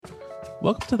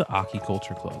Welcome to the Aki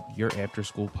Culture Club, your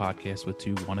after-school podcast with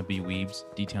two wannabe weebs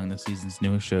detailing the season's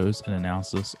newest shows and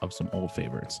analysis of some old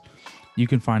favorites. You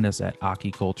can find us at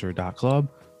akiculture.club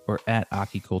or at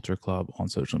Aki Culture Club on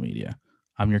social media.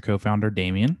 I'm your co-founder,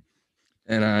 Damien.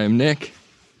 And I'm Nick.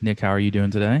 Nick, how are you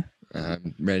doing today?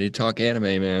 I'm ready to talk anime,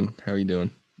 man. How are you doing?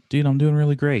 Dude, I'm doing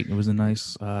really great. It was a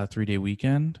nice 3-day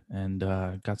weekend and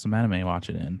got some anime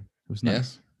watching in. It was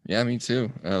nice. Yeah, me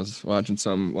too. I was watching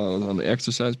some while I was on the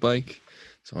exercise bike.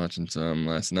 So watching some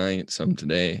last night, some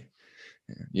today.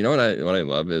 You know what I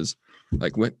love is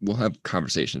like we'll have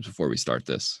conversations before we start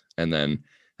this, and then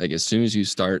like as soon as you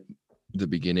start the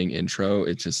beginning intro,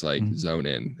 it's just like zone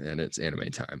in and it's anime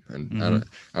time. And I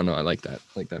don't know. I like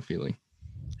that feeling.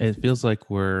 It feels like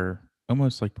we're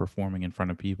almost like performing in front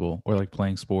of people or like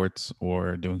playing sports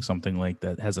or doing something like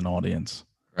that has an audience.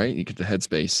 Right? You get the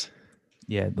headspace.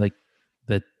 Yeah, like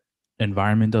the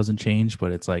environment doesn't change,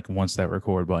 but it's like once that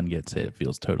record button gets hit, it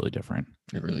feels totally different.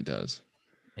 It really does.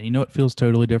 And you know what feels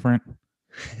totally different?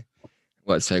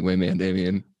 What segue, man,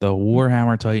 Damien? The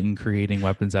Warhammer Titan creating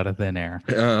weapons out of thin air.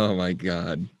 Oh my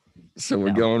god. So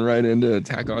we're going right into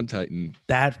Attack on Titan.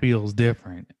 That feels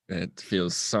different. It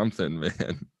feels something,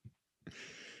 man.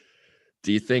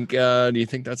 Do you think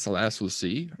that's the last we'll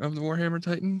see of the Warhammer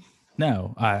Titan?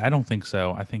 No, I don't think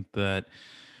so. I think that,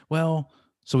 well,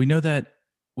 so we know that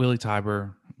Willie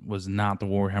Tybur was not the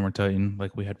Warhammer Titan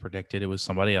like we had predicted. It was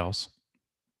somebody else.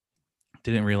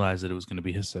 Didn't realize that it was going to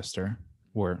be his sister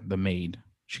or the maid.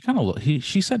 She kind of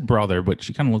she said brother, but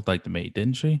she kind of looked like the maid,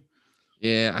 didn't she?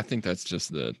 Yeah, I think that's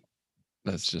just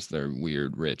their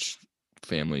weird rich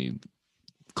family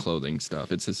clothing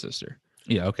stuff. It's his sister.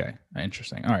 Yeah, okay.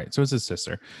 Interesting. All right. So it's his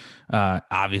sister.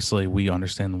 Obviously, we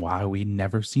understand why we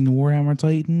never seen the Warhammer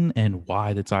Titan and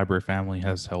why the Tybur family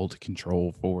has held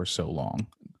control for so long.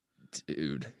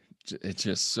 Dude, it's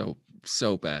just so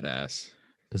badass.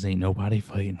 Because ain't nobody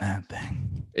fighting that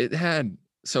thing. It had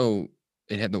the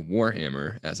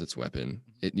Warhammer as its weapon.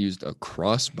 It used a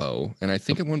crossbow, and I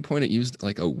think at one point it used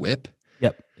like a whip.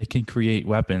 Yep, it can create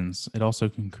weapons. It also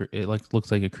can. It like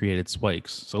looks like it created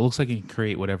spikes, so it looks like it can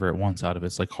create whatever it wants out of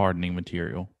its like hardening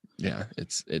material. Yeah,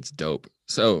 it's dope.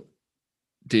 So,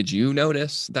 did you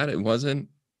notice that it wasn't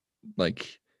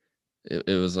like it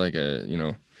was like a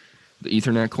the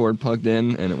Ethernet cord plugged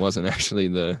in, and it wasn't actually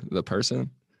the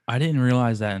person? I didn't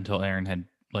realize that until Aaron had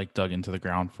like dug into the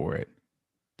ground for it.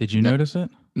 Did you notice it?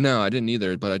 No, I didn't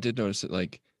either. But I did notice it.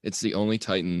 Like it's the only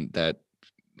Titan that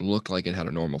looked like it had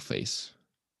a normal face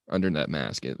under that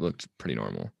mask. It looked pretty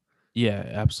normal. Yeah,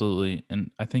 absolutely. And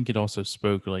I think it also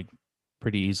spoke like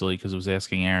pretty easily because it was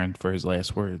asking Aaron for his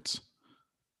last words.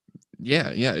 Yeah.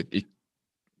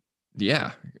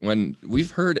 When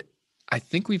I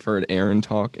think we've heard Aaron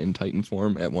talk in Titan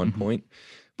form at one point,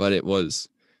 but it was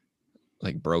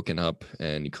like broken up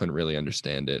and you couldn't really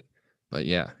understand it. But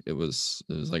yeah, it was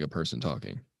like a person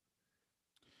talking.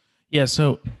 Yeah,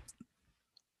 so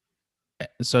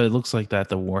it looks like that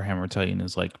the Warhammer Titan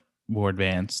is like more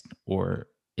advanced or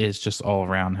is just all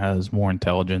around has more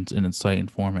intelligence in its Titan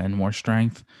form and more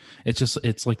strength.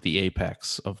 It's like the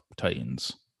apex of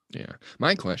Titans. Yeah.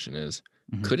 My question is,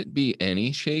 could it be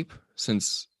any shape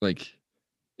since like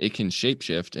it can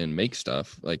shapeshift and make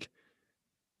stuff? Like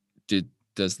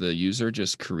does the user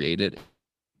just create it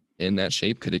in that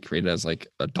shape? Could it create it as like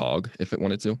a dog if it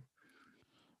wanted to?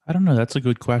 I don't know. That's a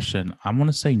good question. I'm going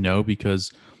to say no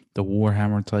because the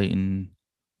Warhammer Titan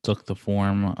took the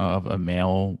form of a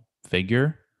male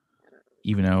figure,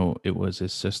 even though it was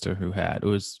his sister who had it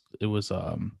was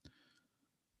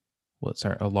what's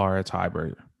her Alara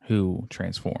Tybur who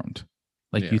transformed.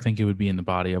 Like you think it would be in the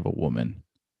body of a woman,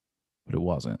 but it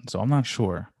wasn't. So I'm not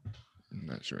sure. I'm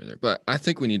not sure either. But I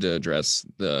think we need to address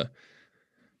the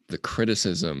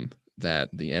criticism that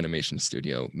the animation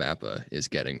studio Mappa is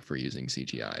getting for using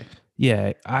CGI.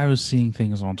 Yeah, I was seeing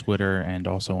things on Twitter and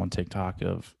also on TikTok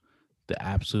of the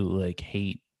absolute like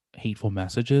hateful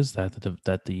messages that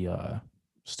the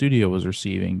studio was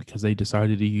receiving because they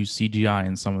decided to use CGI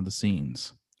in some of the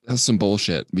scenes. That's some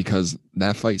bullshit because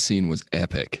that fight scene was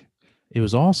epic. It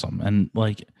was awesome, and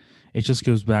like it just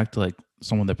goes back to like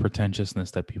some of the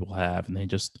pretentiousness that people have, and they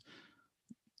just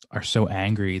are so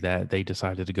angry that they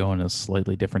decided to go in a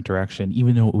slightly different direction,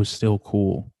 even though it was still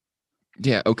cool.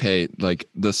 Yeah, okay, like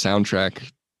the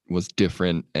soundtrack was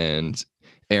different and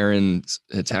Aaron's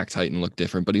Attack Titan looked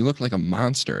different, but he looked like a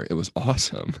monster. It was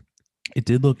awesome. He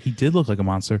did look like a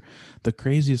monster. The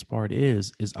craziest part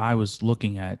is I was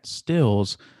looking at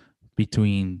stills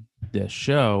between the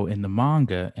show and the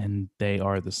manga, and they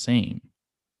are the same.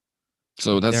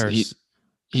 So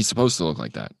he's supposed to look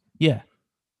like that. Yeah.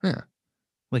 Yeah.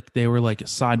 Like they were like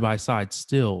side by side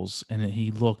stills, and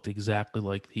he looked exactly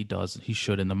like he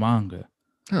should in the manga.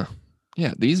 Huh.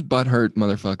 Yeah, these butthurt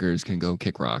motherfuckers can go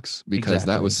kick rocks because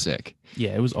that was Exactly. sick.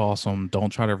 Yeah, it was awesome. Don't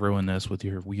try to ruin this with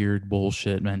your weird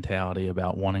bullshit mentality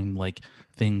about wanting like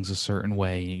things a certain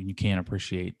way. You can't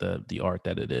appreciate the art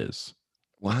that it is.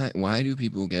 Why do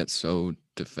people get so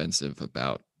defensive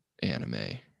about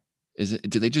anime?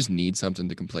 Do they just need something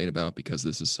to complain about because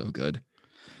this is so good?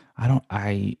 I don't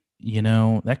I you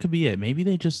know, that could be it. Maybe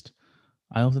they just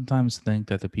I oftentimes think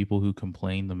that the people who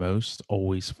complain the most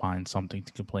always find something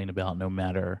to complain about no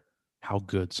matter how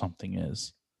good something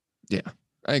is. Yeah,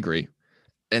 I agree.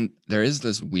 And there is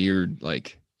this weird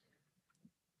like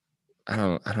I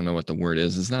don't know what the word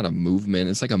is. It's not a movement.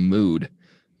 It's like a mood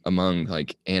among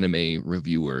like anime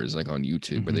reviewers like on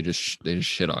YouTube where Hmm. they just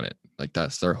shit on it. Like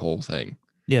that's their whole thing.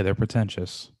 Yeah, they're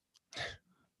pretentious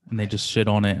and they just shit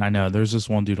on it. I know there's this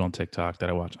one dude on TikTok that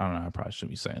I watch. I don't know. I probably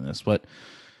shouldn't be saying this, but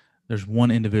there's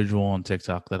one individual on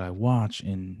TikTok that I watch,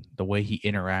 and the way he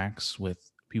interacts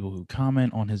with people who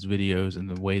comment on his videos and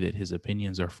the way that his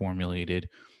opinions are formulated,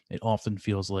 it often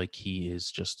feels like he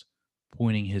is just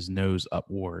pointing his nose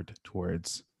upward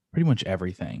towards pretty much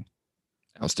everything.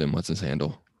 Austin, what's his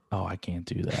handle? Oh, I can't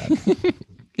do that.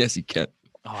 Yes, he can.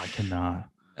 Oh, I cannot.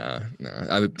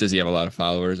 No. Does he have a lot of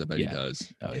followers? I bet he Yeah.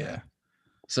 does. Oh, yeah.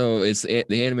 So it's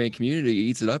the anime community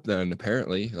eats it up. Then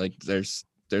apparently, like there's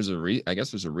I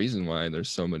guess there's a reason why there's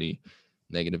so many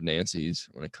negative Nancys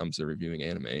when it comes to reviewing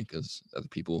anime because other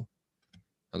people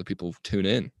tune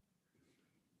in.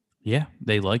 Yeah,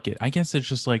 they like it. I guess it's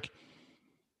just like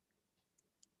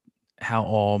how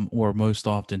all or most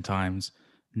oftentimes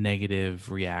negative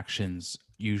reactions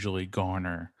usually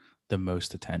garner the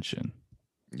most attention.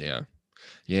 Yeah,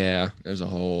 yeah. There's a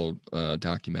whole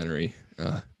documentary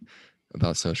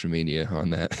about social media on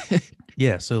that.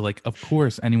 Yeah, so like of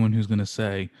course anyone who's going to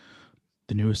say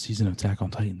the newest season of Attack on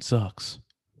Titan sucks.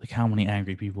 Like how many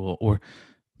angry people or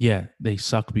yeah, they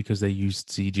suck because they used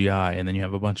CGI and then you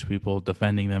have a bunch of people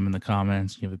defending them in the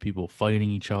comments, you have people fighting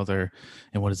each other,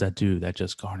 and what does that do? That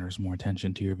just garners more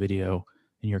attention to your video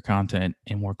and your content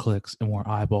and more clicks and more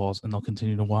eyeballs and they'll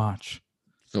continue to watch.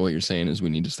 So what you're saying is we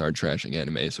need to start trashing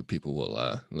anime so people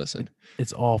will listen.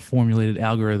 It's all formulated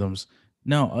algorithms.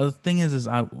 No, the thing is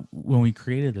I when we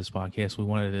created this podcast, we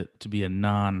wanted it to be a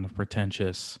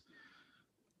non-pretentious,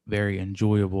 very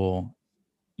enjoyable,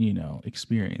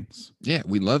 experience. Yeah,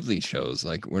 we love these shows.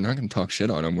 Like we're not going to talk shit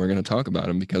on them. We're going to talk about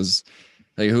them because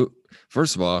like who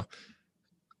first of all,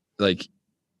 like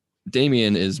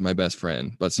Damien is my best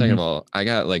friend, but second Mhm. of all, I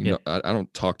got like Yeah, I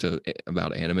don't talk to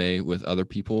about anime with other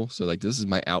people. So like this is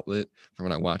my outlet for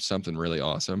when I watch something really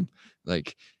awesome.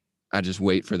 Like I just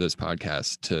wait for this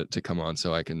podcast to come on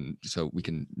so we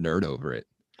can nerd over it.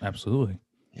 absolutely.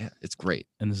 Yeah, it's great.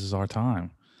 And this is our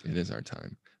time. It is our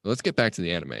time. But let's get back to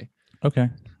the anime. Okay.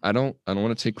 I don't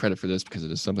want to take credit for this because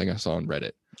it is something I saw on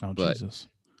Reddit. Oh, But Jesus.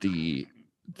 the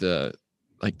the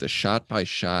like the shot by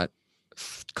shot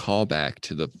callback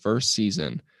to the first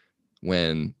season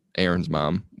when Aaron's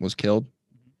mom was killed.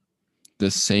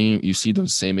 You see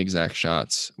those same exact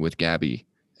shots with Gabby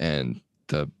and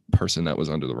the person that was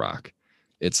under the rock.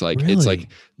 It's Really? like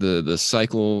the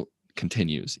cycle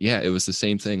continues. Yeah, it was the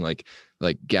same thing. Like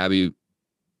Gabby,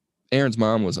 Aaron's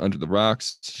mom was under the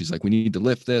rocks. She's like, we need to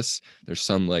lift this. There's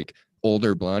some like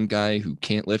older blonde guy who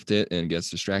can't lift it and gets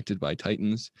distracted by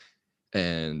Titans.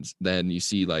 And then you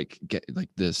see get like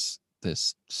this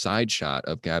side shot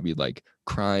of Gabby like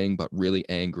crying but really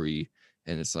angry.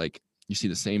 And it's like you see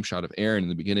the same shot of Aaron in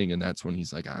the beginning, and that's when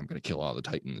he's like, I'm gonna kill all the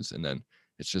Titans. And then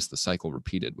it's just the cycle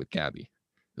repeated with Gabby.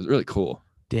 It was really cool.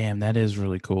 Damn, that is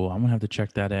really cool. I'm gonna have to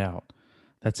check that out.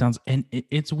 That sounds and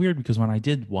it's weird because when I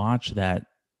did watch that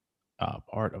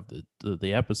part of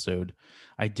the episode,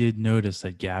 I did notice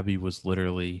that Gabby was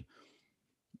literally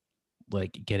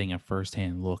like getting a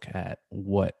firsthand look at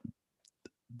what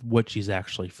she's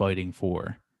actually fighting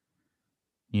for,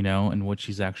 and what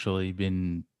she's actually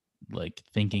been like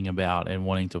thinking about and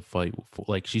wanting to fight for.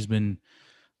 Like she's been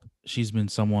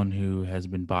someone who has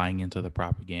been buying into the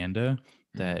propaganda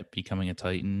Mhm. that becoming a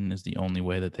Titan is the only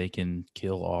way that they can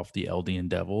kill off the Eldian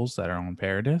devils that are on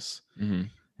Paradis. Mhm.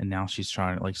 And now she's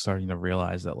starting to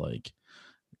realize that like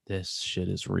this shit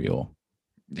is real.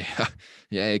 Yeah,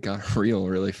 yeah, it got real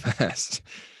really fast.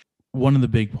 One of the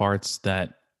big parts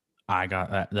that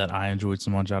that I enjoyed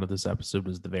so much out of this episode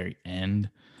was the very end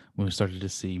when we started to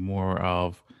see more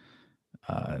of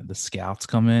the scouts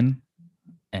come in,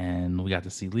 and we got to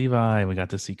see Levi, we got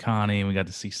to see Connie, we got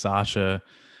to see Sasha.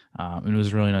 And it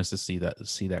was really nice to see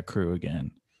that crew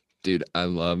again. Dude, I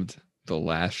loved the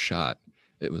last shot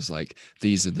it was like,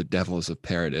 these are the devils of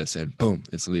Paradis, and boom,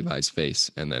 it's Levi's face,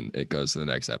 and then it goes to the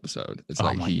next episode. It's Oh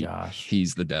like my gosh.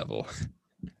 he's the devil.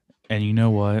 And you know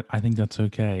what? I think that's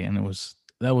okay. And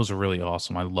that was really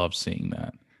awesome. I love seeing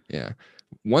that. Yeah.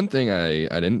 One thing I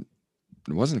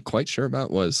wasn't quite sure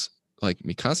about was like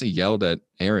Mikasa yelled at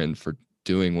Eren for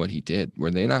doing what he did.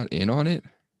 Were they not in on it?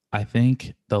 I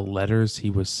think the letters he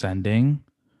was sending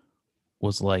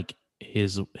was like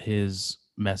his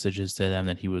messages to them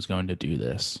that he was going to do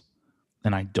this.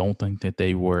 And I don't think that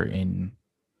they were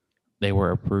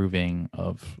approving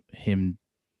of him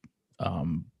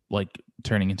like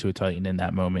turning into a Titan in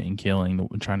that moment and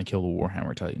trying to kill the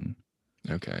Warhammer Titan.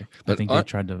 Okay. I But think they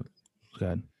tried to go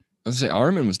ahead. I was gonna say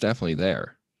Armin was definitely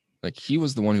there. Like he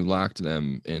was the one who locked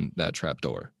them in that trap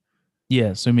door.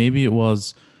 Yeah, so maybe it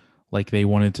was like they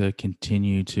wanted to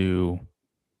continue to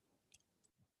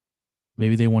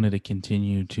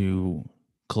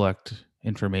collect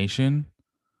information,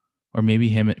 or maybe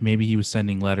he was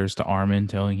sending letters to Armin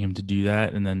telling him to do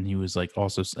that, and then he was like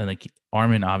also, and like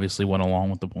Armin obviously went along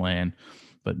with the plan,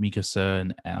 but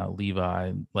Mikasa and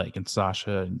Levi and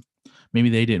Sasha, maybe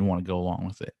they didn't want to go along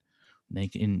with it. They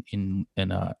Eren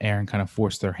kind of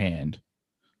forced their hand.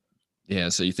 Yeah,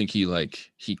 so you think he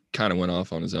kind of went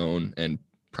off on his own and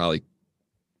probably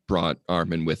brought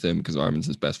Armin with him because Armin's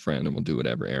his best friend and will do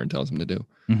whatever Eren tells him to do.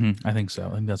 I think so.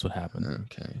 I think that's what happened.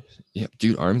 Okay. Yeah,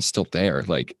 dude, Armin's still there.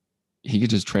 Like he could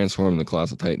just transform in the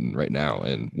Colossal Titan right now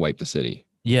and wipe the city.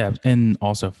 Yeah, and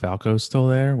also Falco's still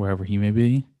there, wherever he may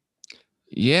be.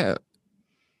 Yeah.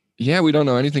 Yeah, we don't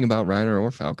know anything about Reiner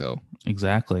or Falco.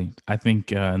 Exactly. I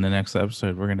think in the next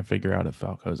episode we're gonna figure out if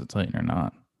Falco's a Titan or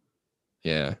not.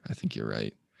 Yeah, I think you're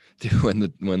right. Dude, when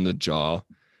the jaw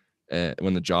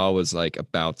was like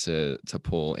about to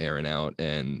pull Eren out,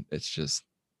 and it's just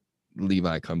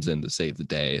Levi comes in to save the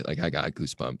day. Like I got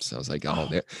goosebumps. I was like, oh,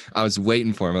 there. I was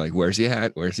waiting for him. Like, where's he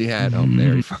at? Where's he at? Oh,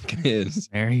 there he fucking is.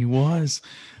 There he was.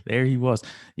 There he was.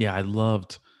 Yeah, I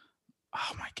loved.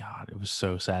 Oh my god, it was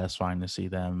so satisfying to see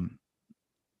them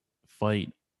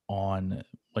fight on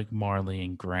like Marley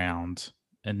ground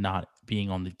and not being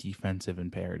on the defensive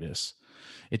in Paradis.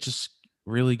 It just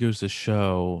really goes to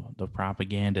show the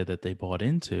propaganda that they bought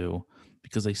into,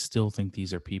 because they still think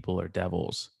these are people or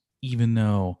devils, even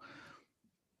though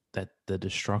that the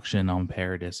destruction on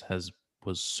Paradis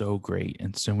was so great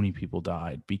and so many people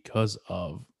died because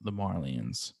of the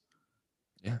Marleyans.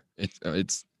 Yeah,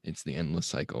 it's the endless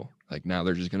cycle. Like now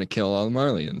they're just gonna kill all the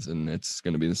Marleyans, and it's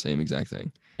gonna be the same exact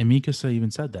thing. And Mikasa even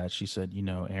said that. She said,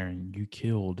 Eren, you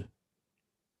killed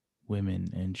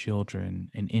women and children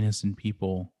and innocent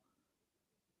people,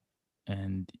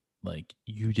 and like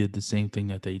you did the same thing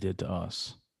that they did to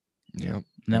us. Yeah, and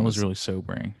that was really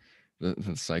sobering.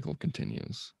 The cycle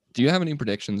continues. Do you have any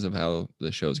predictions of how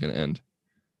the show is going to end?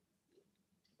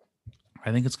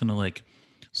 I think it's going to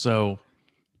so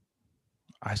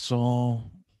I saw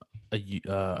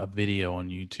a video on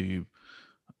YouTube,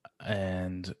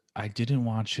 and I didn't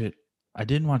watch it. I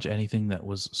didn't watch anything that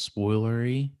was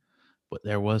spoilery, but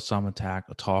there was some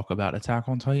talk about Attack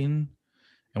on Titan,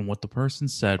 and what the person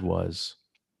said was,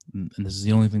 and this is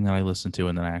the only thing that I listened to,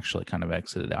 and then I actually kind of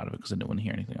exited out of it because I didn't want to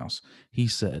hear anything else. He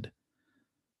said,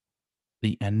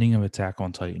 the ending of Attack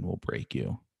on Titan will break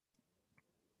you.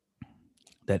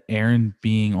 That Eren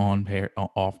being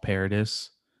off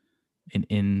Paradis and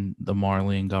in the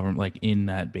Marleyan government, like in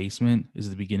that basement, is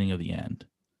the beginning of the end.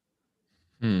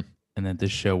 And that this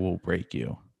show will break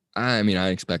you. I mean, I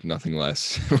expect nothing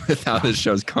less with how this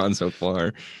show's gone so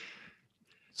far.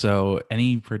 So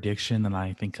any prediction that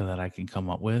I think that I can come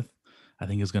up with, I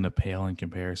think is going to pale in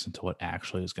comparison to what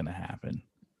actually is going to happen.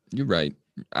 You're right.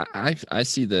 I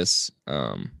see this.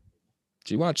 Do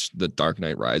you watch The Dark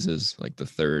Knight Rises, like the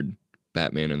third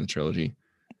Batman in the trilogy?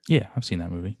 Yeah, I've seen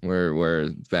that movie. Where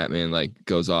Batman like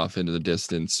goes off into the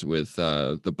distance with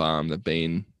the bomb that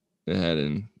Bane had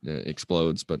and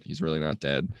explodes, but he's really not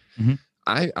dead.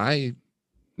 Mm-hmm.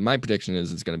 My prediction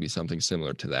is it's going to be something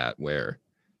similar to that, where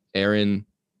Eren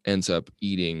ends up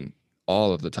eating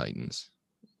all of the Titans,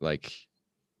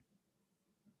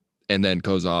 and then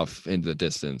goes off into the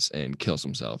distance and kills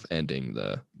himself, ending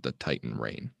the Titan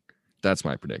reign. That's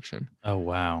my prediction. Oh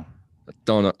wow.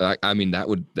 I mean that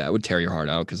would tear your heart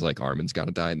out, because like Armin's got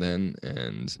to die then,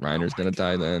 and Reiner's gonna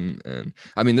die then, and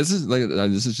I mean this is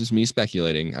just me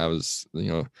speculating. I was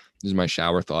these are my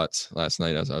shower thoughts last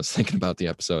night as I was thinking about the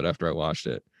episode after I watched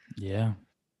it. Yeah,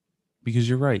 because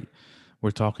you're right.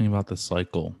 We're talking about the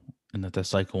cycle, and that the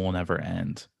cycle will never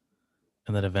end,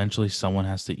 and that eventually someone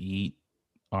has to eat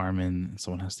Armin, and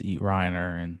someone has to eat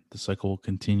Reiner, and the cycle will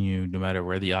continue no matter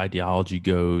where the ideology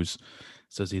goes.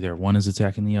 So it's either one is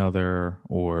attacking the other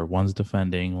or one's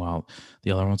defending while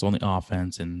the other one's on the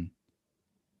offense. And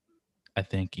I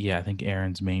think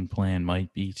Aaron's main plan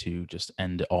might be to just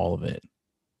end all of it.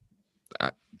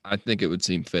 I think it would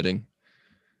seem fitting.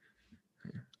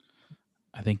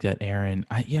 I think that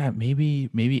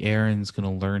maybe Aaron's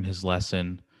gonna learn his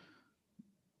lesson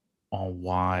on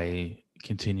why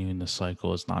continuing the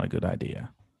cycle is not a good idea.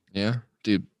 Yeah,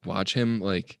 dude, watch him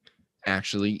like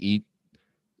actually eat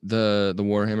the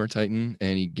Warhammer Titan,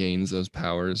 and he gains those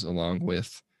powers along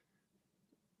with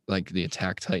like the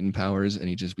attack Titan powers, and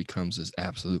he just becomes this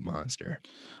absolute monster.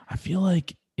 I feel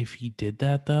like if he did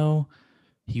that though,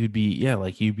 he'd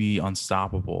be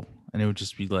unstoppable. And it would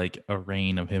just be like a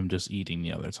reign of him just eating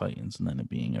the other Titans and then it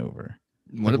being over.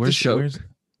 What Like if the show?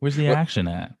 where's the What action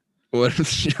at? what if the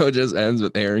show just ends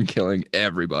with Aaron killing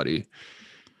everybody?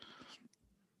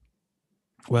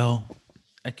 Well,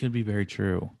 that could be very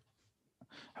true.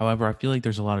 However, I feel like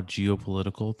there's a lot of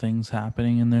geopolitical things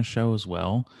happening in this show as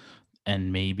well.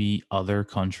 And maybe other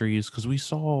countries, because we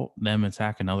saw them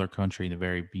attack another country in the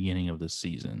very beginning of this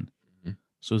season. Mhm.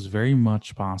 So it's very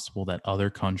much possible that other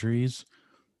countries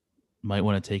might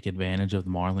want to take advantage of the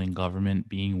Marlin government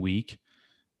being weak,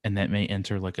 and that may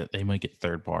enter they might get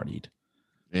third partied.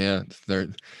 Yeah,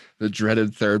 the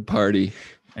dreaded third party.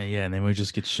 And they might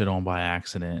just get shit on by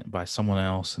accident by someone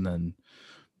else, and then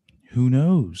who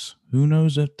knows? Who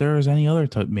knows if there is any other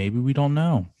type? Maybe we don't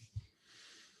know.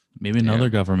 Maybe another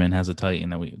government has a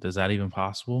Titan does that even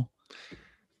possible?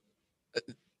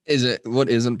 Is it what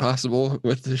isn't possible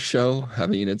with this show? I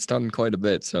mean, it's done quite a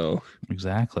bit, so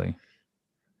Exactly.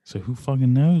 So who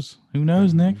fucking knows? Who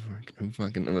knows, Nick?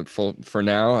 For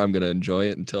now, I'm gonna enjoy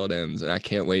it until it ends, and I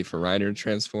can't wait for Reiner to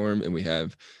transform. And we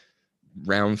have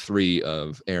round 3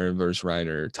 of Aaron versus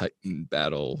Reiner Titan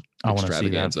battle I want to see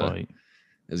that extravaganza. fight.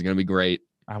 It's gonna be great.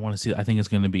 I want to see. I think it's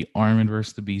going to be Armin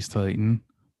versus the Beast Titan,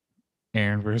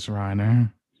 Aaron versus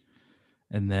Reiner,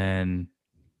 and then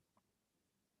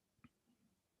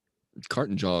Cart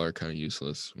and Jaw are kind of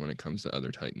useless when it comes to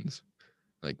other Titans,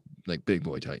 like big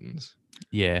boy Titans.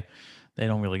 yeah, they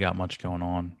don't really got much going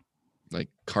on. Like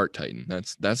Cart Titan,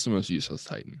 that's the most useless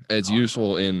Titan. It's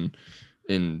useful in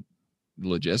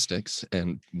logistics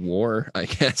and war, I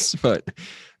guess, but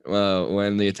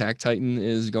when the attack Titan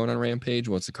is going on a rampage,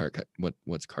 what's Cart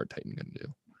Titan gonna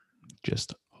do?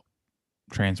 Just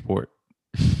transport.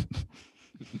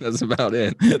 That's about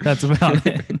it. That's about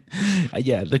it.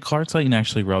 Yeah, the Cart Titan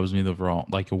actually rubs me the wrong,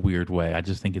 like a weird way. I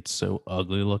just think it's so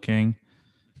ugly looking,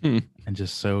 and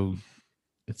just so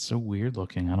it's so weird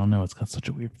looking. I don't know. It's got such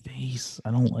a weird face.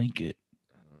 I don't like it.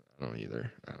 I don't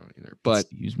either. But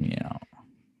use me out.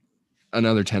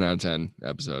 Another 10 out of 10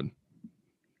 episode.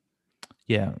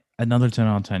 Yeah, another 10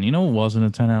 out of 10. You know what wasn't a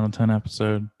 10 out of 10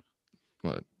 episode?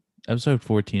 What? Episode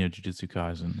 14 of Jujutsu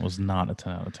Kaisen was not a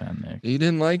 10 out of 10, Nick. You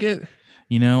didn't like it?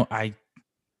 You know,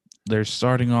 they're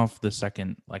starting off the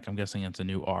second, like I'm guessing it's a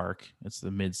new arc. It's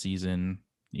the mid-season,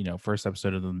 first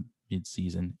episode of the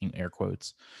mid-season in air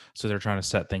quotes. So they're trying to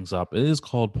set things up. It is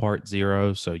called Part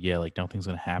 0, so yeah, like nothing's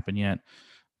going to happen yet.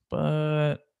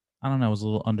 But I don't know, I was a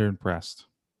little underimpressed.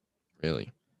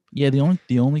 Really? Yeah,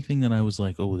 the only thing that I was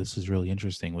like, "Oh, this is really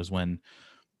interesting," was when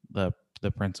the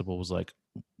principal was like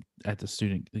at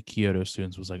the Kyoto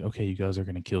students was like, "Okay, you guys are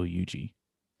going to kill Yuji."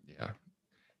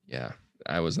 Yeah.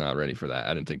 I was not ready for that.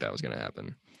 I didn't think that was going to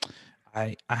happen.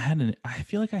 I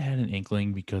feel like I had an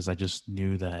inkling because I just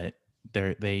knew that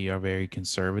they are very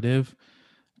conservative,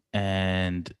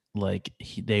 and like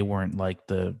they weren't like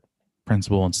the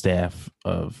principal and staff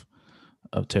of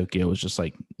Tokyo was just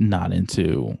like not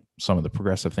into some of the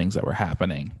progressive things that were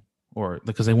happening, or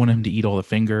because they wanted him to eat all the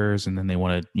fingers, and then they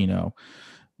wanted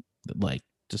like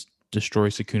just destroy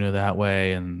Sukuna that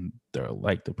way, and they're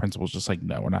like the principal's just like,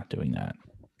 no, we're not doing that.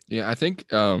 Yeah, I think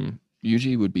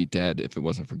Yuji would be dead if it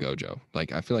wasn't for Gojo.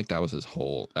 Like, I feel like that was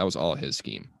all his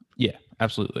scheme. Yeah,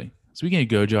 absolutely. Speaking of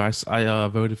Gojo, I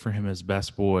voted for him as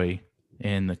best boy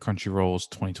in the Crunchyroll's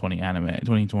 2020 anime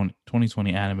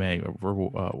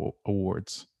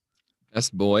awards.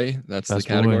 Best boy, that's Best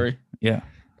the category. Boy. Yeah,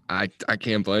 I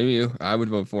can't blame you. I would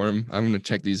vote for him. I'm gonna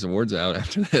check these awards out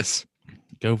after this.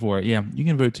 Go for it. Yeah, you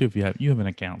can vote too if you have an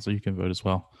account, so you can vote as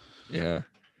well. Yeah.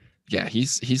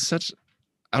 He's such.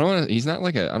 I don't want to. He's not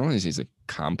like a. I don't want to say he's a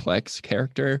complex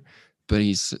character, but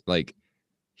he's like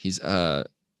a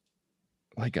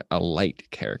light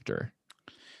character.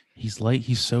 He's light.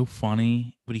 He's so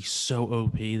funny, but he's so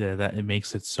OP that it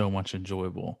makes it so much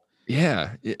enjoyable.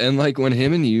 Yeah, and like when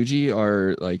him and Yuji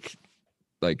are like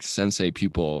sensei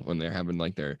pupil, when they're having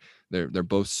like they're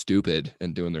both stupid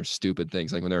and doing their stupid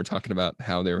things. Like when they were talking about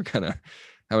how they were gonna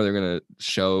how they're gonna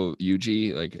show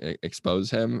Yuji, like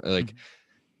expose him, like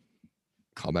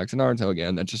call back to Naruto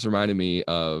again. That just reminded me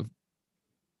of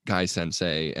Guy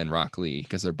Sensei and Rock Lee,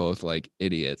 because they're both like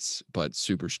idiots but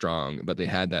super strong, but they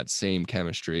had that same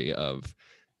chemistry of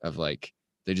like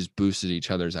they just boosted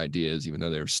each other's ideas even though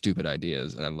they were stupid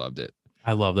ideas, and I loved it.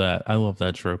 I love that. I love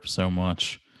that trope so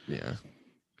much. Yeah.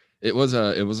 It was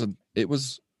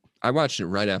I watched it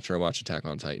right after I watched Attack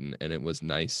on Titan, and it was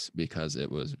nice because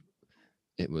it was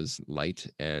light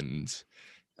and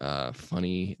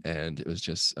funny, and it was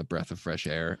just a breath of fresh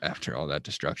air after all that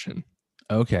destruction.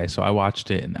 Okay, so I watched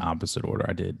it in the opposite order.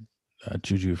 I did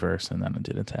Juju first, and then I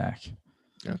did Attack.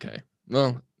 Okay.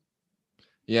 Well,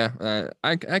 yeah,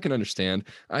 I can understand.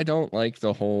 I don't like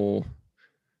the whole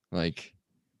like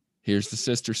here's the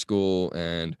sister school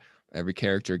and every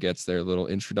character gets their little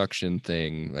introduction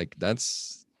thing. Like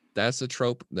that's a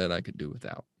trope that I could do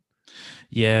without.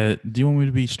 Yeah, do you want me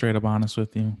to be straight up honest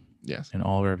with you Yes. and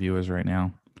all of our viewers right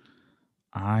now?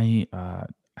 I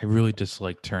really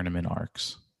dislike tournament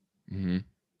arcs. Mm-hmm.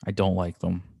 I don't like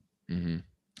them. Mm-hmm.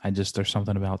 There's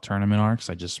something about tournament arcs.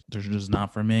 They're just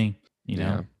not for me. You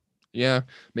know. Yeah.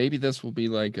 Maybe this will be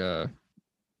like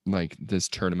this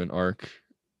tournament arc.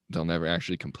 They'll never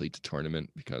actually complete the tournament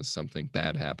because something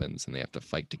bad happens and they have to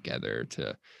fight together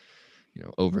to,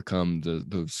 overcome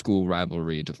the school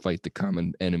rivalry, to fight the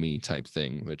common enemy type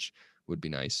thing, which would be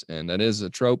nice. And that is a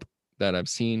trope that I've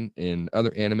seen in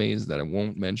other animes that I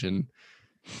won't mention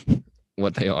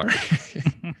what they are.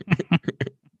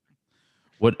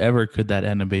 Whatever could that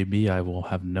anime be? I will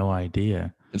have no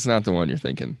idea. It's not the one you're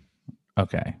thinking.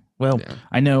 Okay. Well, Yeah.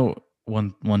 I know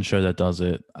one show that does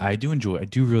it. I do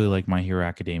really like My Hero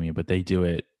Academia, but they do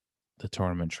it the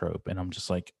tournament trope, and I'm just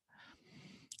like,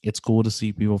 it's cool to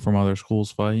see people from other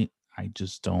schools fight. I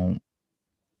don't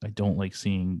like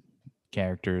seeing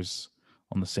characters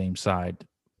on the same side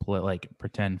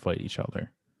pretend fight each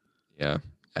other. Yeah.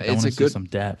 Like, I want to see some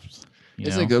depth.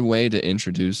 It's a good way to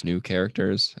introduce new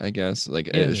characters, I guess. Like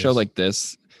a show like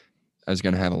this is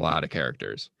going to have a lot of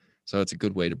characters, so it's a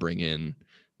good way to bring in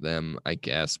them, I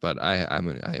guess. But I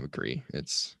agree,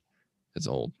 it's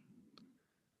old.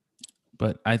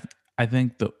 But I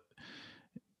think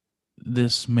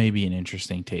this may be an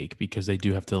interesting take because they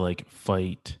do have to like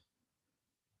fight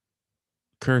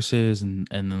curses and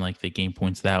then like they gain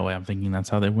points that way. I'm thinking that's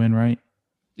how they win, right?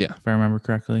 Yeah, if I remember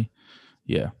correctly.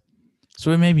 Yeah.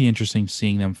 So it may be interesting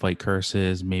seeing them fight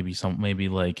curses. Maybe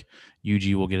like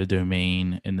Yuji will get a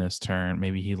domain in this turn.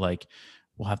 Maybe he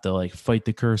will have to like fight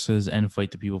the curses and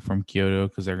fight the people from Kyoto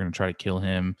because they're going to try to kill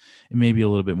him. It may be a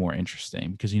little bit more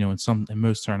interesting because in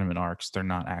most tournament arcs they're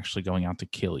not actually going out to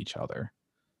kill each other.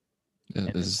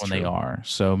 They are.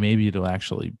 So maybe it'll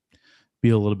actually be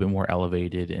a little bit more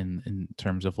elevated in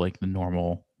terms of like the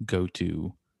normal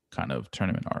go-to kind of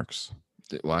tournament arcs.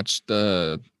 Watch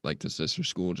the sister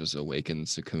school just awaken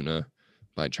Sukuna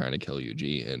by trying to kill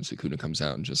Yuji, and Sukuna comes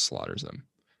out and just slaughters them.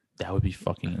 That would be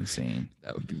fucking insane.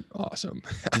 That would be awesome.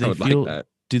 I would like that.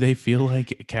 Do they feel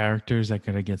like characters that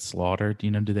gonna get slaughtered?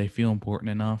 Do they feel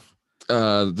important enough?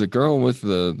 The girl with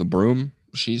the broom,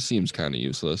 she seems kind of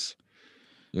useless.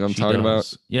 You know what I'm talking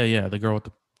about? Yeah. The girl with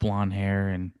the blonde hair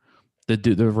and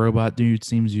the robot dude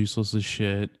seems useless as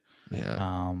shit.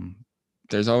 Yeah.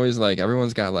 There's always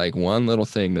everyone's got one little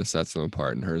thing that sets them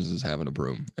apart, and hers is having a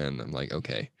broom. And I'm like,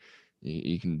 okay,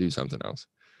 you can do something else.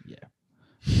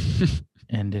 Yeah.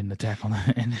 And in Attack on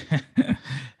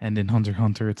and in Hunter x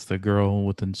Hunter, it's the girl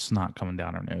with the snot coming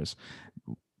down her nose.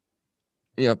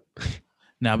 Yep.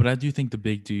 Now, but I do think the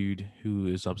big dude who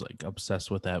is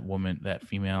obsessed with that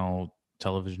female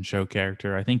television show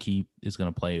character, I think he is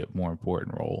going to play a more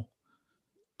important role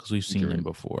because we've seen him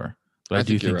before. But I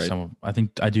do think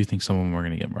I do think some of them are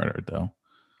going to get murdered, though.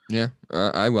 Yeah,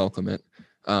 I welcome it.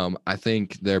 I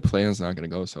think their plan's not going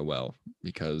to go so well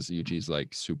because Yuji's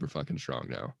super fucking strong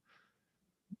now.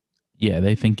 Yeah,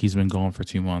 they think he's been going for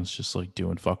 2 months, just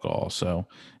doing fuck all. So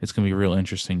it's going to be real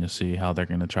interesting to see how they're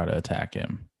going to try to attack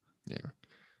him. Yeah.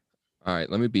 All right,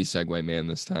 let me be Segway Man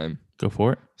this time. Go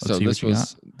for it. So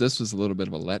this was a little bit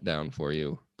of a letdown for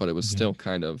you, but it was still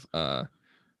kind of a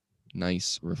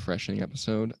nice, refreshing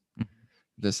episode.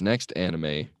 This next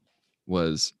anime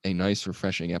was a nice,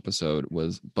 refreshing episode,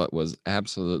 but was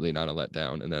absolutely not a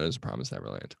letdown, and that is Promised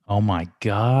Neverland. Oh my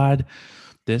God.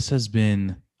 This has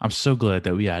been, I'm so glad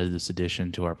that we added this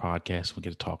addition to our podcast. We get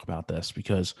to talk about this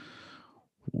because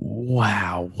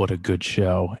wow, what a good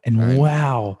show. And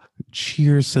wow,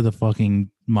 cheers to the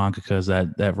fucking mangakas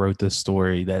that wrote this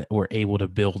story that were able to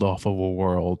build off of a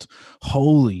world.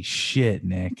 Holy shit,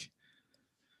 Nick.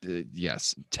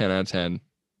 Yes, 10 out of 10.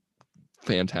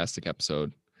 Fantastic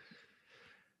episode.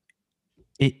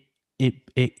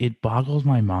 it boggles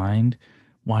my mind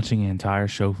watching an entire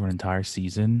show for an entire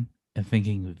season and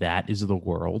thinking that is the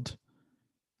world,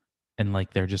 and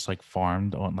like they're just like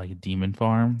farmed on like a demon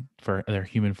farm for their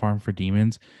human farm for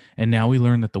demons, and now we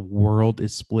learn that the world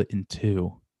is split in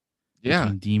two Yeah,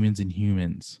 between demons and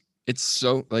humans. it's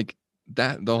so like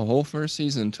that. The whole first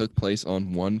season took place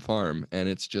on one farm, and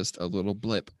it's just a little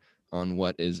blip on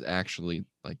what is actually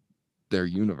like their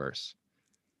universe.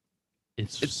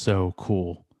 It's It's so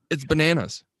cool. it's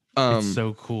bananas. It's Um,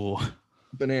 so cool.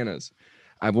 bananas.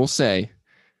 I will say,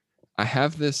 I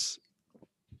have this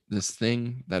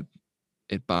thing that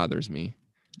it bothers me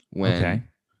Okay. when.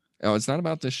 Oh, it's not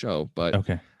about this show, but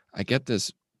Okay. I get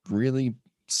this really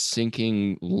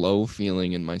sinking low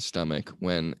feeling in my stomach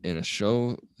when in a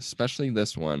show, especially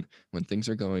this one, when things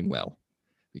are going well.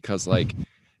 Because like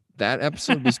that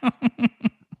episode was,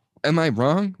 am I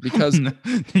wrong? Because No,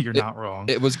 you're it not wrong.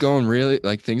 it was going really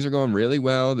like things are going really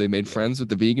well. They made friends with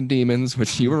the vegan demons,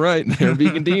 which you were right, they're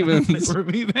vegan they demons. were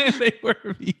they were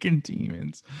vegan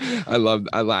demons. I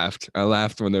laughed. I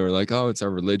laughed when they were like, "Oh, it's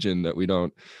our religion that we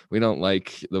don't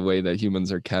like the way that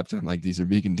humans are kept." I'm like, "These are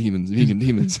vegan demons, vegan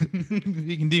demons."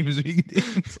 Vegan demons, vegan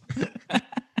demons.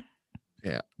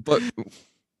 Yeah. But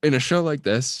in a show like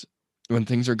this, when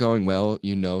things are going well,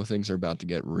 you know things are about to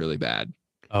get really bad.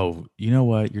 Oh, you know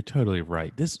what? You're totally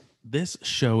right. This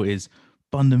show is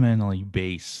fundamentally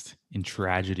based in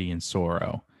tragedy and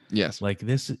sorrow. Yes. Like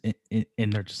this,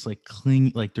 and they're just like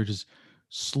like they're just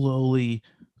slowly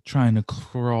trying to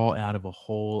crawl out of a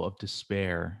hole of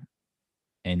despair.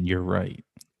 And you're right.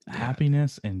 Yeah.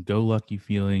 Happiness and go lucky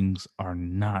feelings are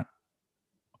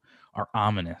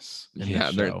ominous in this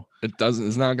Yeah, they're show.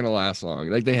 it's not gonna last long.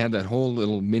 Like they had that whole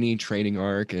little mini training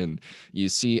arc, and you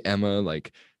see Emma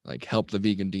like help the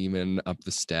vegan demon up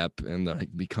the step and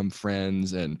like become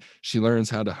friends, and she learns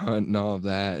how to hunt and all of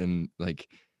that, and like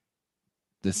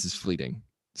this is fleeting.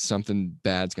 Something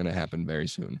bad's gonna happen very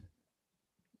soon.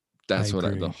 I That's what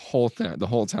agree. the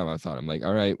whole time I thought. I'm like,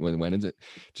 all right, when is it?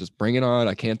 Just bring it on.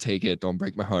 I can't take it. Don't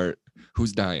break my heart.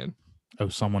 Who's dying? Oh,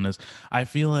 someone is. I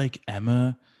feel like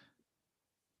Emma,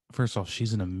 first off,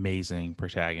 she's an amazing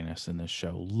protagonist in this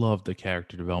show. Love the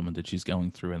character development that she's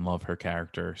going through and love her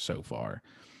character so far.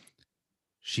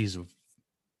 She's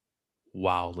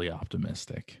wildly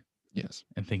optimistic Yes.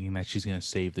 and thinking that she's going to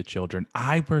save the children.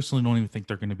 I personally don't even think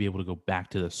they're going to be able to go back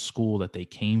to the school that they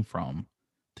came from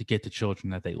to get the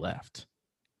children that they left.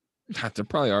 They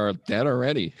probably are dead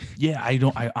already. Yeah,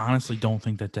 I honestly don't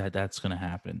think that's going to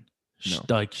happen. No.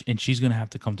 Like, and she's going to have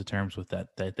to come to terms with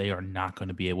that they are not going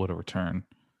to be able to return.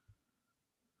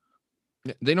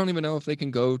 They don't even know if they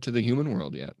can go to the human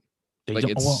world yet. They Like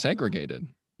don't. it's Well, segregated.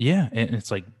 yeah, and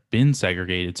it's like been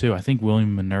segregated too. I think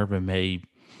William Minerva may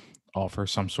offer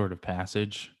some sort of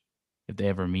passage if they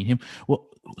ever meet him. Well,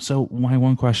 so my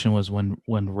one question was when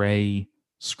Ray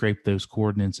scraped those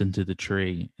coordinates into the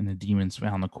tree and the demons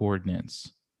found the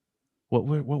coordinates. What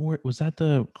were was that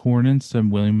the coordinates to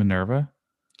William Minerva?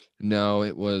 No,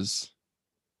 it was.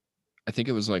 I think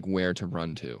it was like where to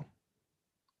run to.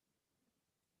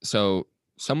 So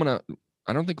someone,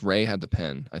 I don't think Ray had the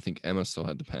pen. I think Emma still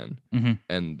had the pen, Mm-hmm.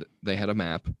 and they had a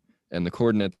map, and the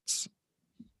coordinates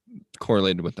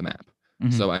correlated with the map.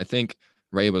 Mm-hmm. So I think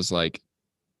Ray was like,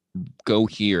 "Go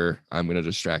here. I'm going to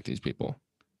distract these people."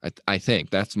 I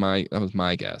think that was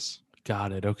my guess.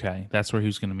 Got it. Okay, that's where he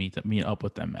was going to meet up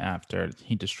with them after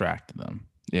he distracted them.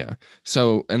 Yeah.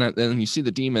 So and then you see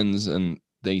the demons and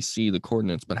they see the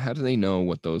coordinates, but how do they know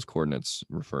what those coordinates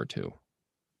refer to?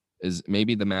 Is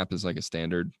maybe the map is like a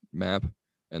standard map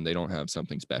and they don't have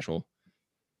something special.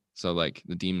 So like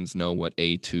the demons know what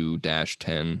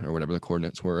A2-10 or whatever the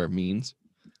coordinates were means.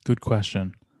 Good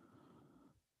question.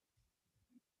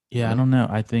 Yeah, I No? don't know.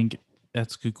 I think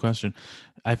that's a good question.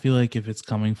 I feel like if it's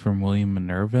coming from William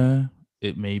Minerva,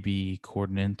 it may be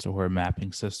coordinates or a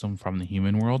mapping system from the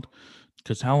human world.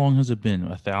 Because how long has it been?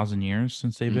 1,000 years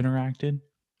since they've interacted?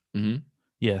 Mm-hmm.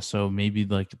 Yeah, so maybe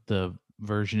like the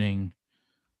versioning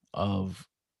of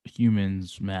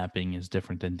humans mapping is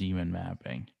different than demon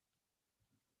mapping.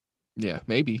 Yeah,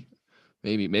 maybe.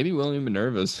 Maybe William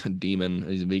Minerva's a demon.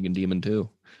 He's a vegan demon too.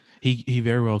 He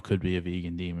very well could be a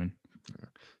vegan demon.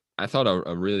 I thought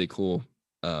a really cool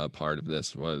part of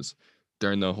this was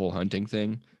during the whole hunting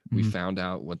thing, we Mhm. found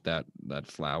out what that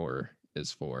flower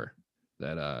is for.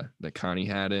 That Connie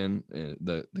had in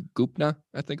the Gupna,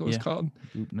 I think it was Yeah. called.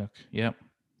 Goopnook. Yep.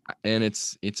 And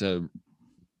it's a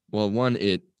well, one,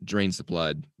 it drains the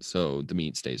blood so the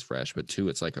meat stays fresh, but two,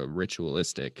 it's like a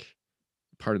ritualistic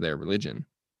part of their religion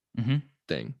Mm-hmm.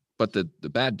 thing. But the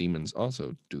bad demons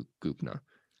also do Gupna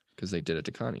because they did it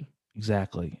to Connie.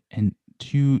 Exactly. And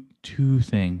two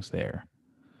things there.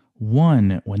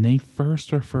 One, when they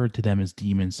first referred to them as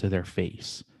demons to their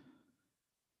face,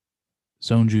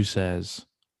 Sonju says,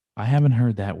 I haven't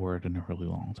heard that word in a really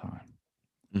long time.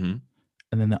 Mm-hmm.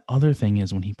 And then the other thing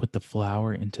is when he put the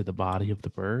flower into the body of the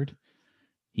bird,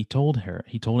 he told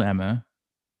Emma,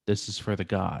 this is for the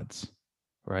gods,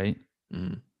 right?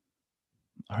 Mm-hmm.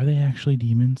 Are they actually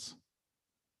demons?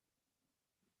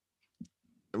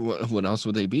 What else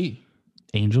would they be?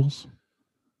 Angels?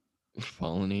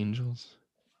 Fallen angels?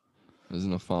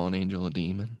 Isn't a fallen angel a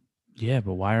demon? Yeah,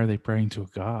 but why are they praying to a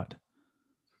god?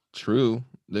 True.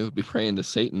 They would be praying to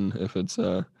Satan if it's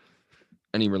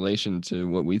any relation to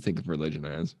what we think of religion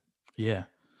as. Yeah.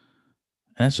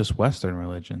 And that's just Western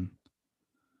religion,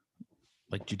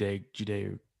 like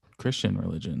Judeo Christian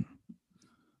religion.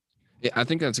 Yeah, I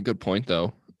think that's a good point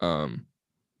though.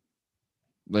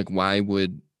 Like why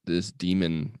would this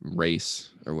demon race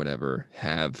or whatever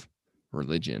have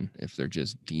religion if they're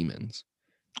just demons?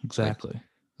 Exactly.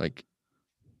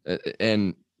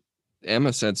 And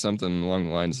Emma said something along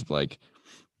the lines of like,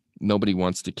 nobody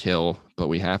wants to kill, but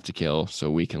we have to kill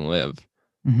so we can live.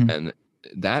 Mm-hmm. And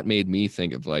that made me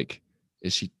think of like,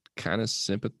 is she kind of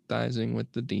sympathizing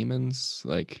with the demons?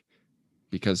 Like,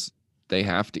 because they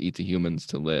have to eat the humans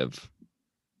to live.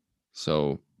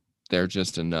 So they're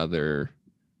just they're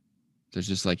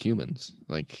just like humans.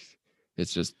 Like,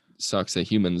 it's just sucks that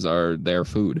humans are their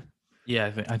food.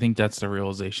 Yeah, I think that's the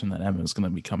realization that Emma's going to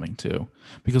be coming to,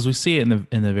 because we see it in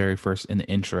the very first in the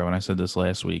intro. And I said this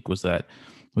last week was that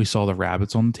we saw the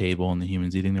rabbits on the table and the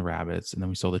humans eating the rabbits, and then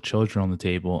we saw the children on the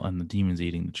table and the demons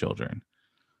eating the children.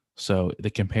 So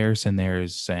the comparison there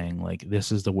is saying like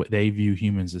this is the way they view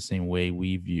humans the same way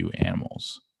we view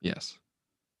animals. Yes.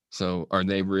 So are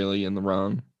they really in the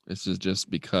wrong? This is just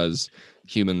because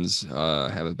humans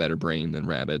have a better brain than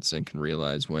rabbits and can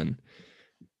realize when,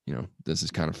 this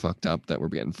is kind of fucked up that we're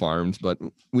getting farmed, but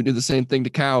we do the same thing to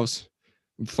cows.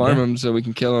 We farm them so we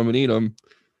can kill them and eat them.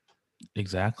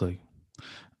 Exactly.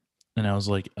 And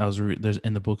there's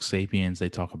in the book Sapiens, they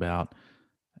talk about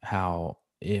how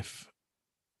if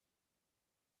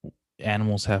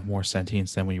animals have more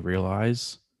sentience than we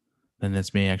realize, then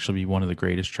this may actually be one of the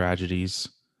greatest tragedies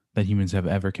that humans have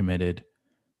ever committed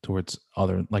towards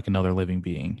another living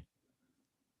being.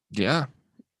 Yeah.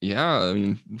 Yeah. I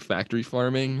mean, factory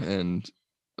farming and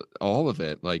all of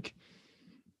it. Like,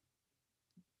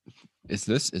 is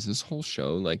this whole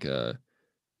show like a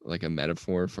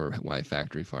metaphor for why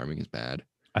factory farming is bad?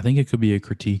 I think it could be a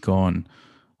critique on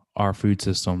our food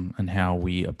system and how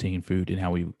we obtain food and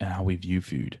how we view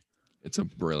food. It's a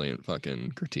brilliant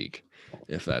fucking critique,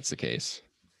 if that's the case.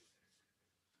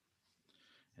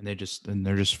 And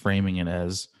they're just framing it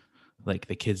as like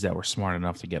the kids that were smart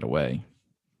enough to get away.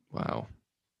 Wow,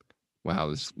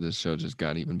 this show just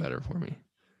got even better for me.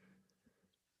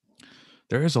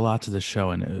 There is a lot to this show,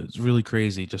 and it's really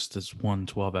crazy. Just this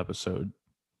 12 episode,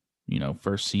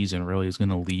 first season really is going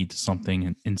to lead to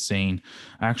something insane.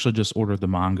 I actually just ordered the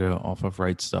manga off of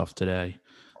Right Stuff today.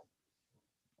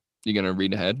 You gonna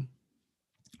read ahead?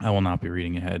 I will not be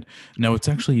reading ahead. No, it's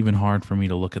actually even hard for me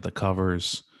to look at the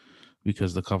covers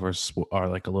because the covers are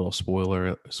like a little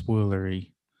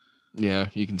spoilery. Yeah,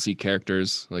 you can see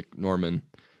characters like Norman.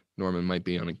 Norman might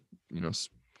be on a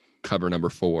cover number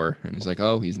 4, and he's like,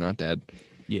 oh, he's not dead.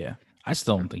 Yeah, I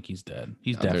still don't think he's dead.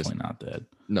 He's definitely not dead.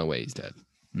 No way he's dead.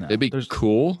 No, it'd be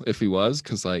cool if he was,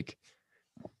 because like,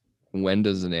 when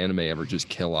does an anime ever just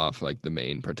kill off like the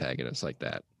main protagonist like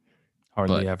that?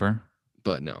 Hardly ever.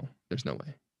 But no, there's no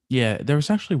way. Yeah, there was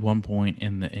actually one point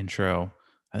in the intro,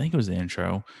 I think it was the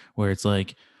intro, where it's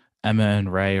like Emma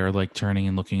and Ray are like turning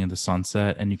and looking at the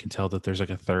sunset, and you can tell that there's like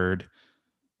a third,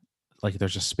 like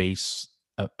there's a space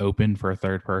open for a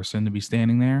third person to be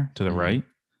standing there to the right.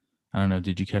 I don't know.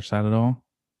 Did you catch that at all?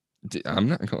 I'm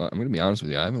going to be honest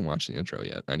with you. I haven't watched the intro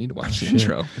yet. I need to watch the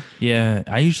intro. Yeah,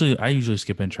 I usually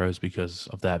skip intros because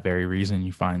of that very reason.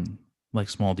 You find like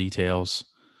small details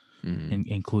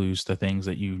and clues to things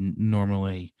that you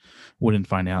normally wouldn't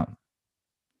find out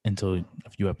until a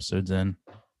few episodes in.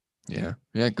 Yeah.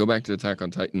 Go back to Attack on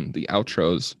Titan. The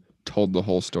outros told the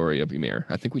whole story of Ymir.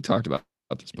 I think we talked about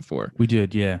this before. We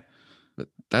did, yeah. But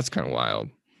that's kind of wild.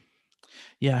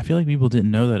 Yeah, I feel like people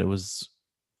didn't know that it was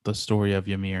the story of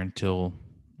Ymir until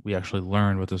we actually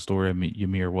learned what the story of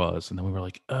Ymir was, and then we were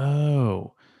like,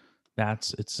 "Oh,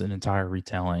 it's an entire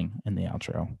retelling in the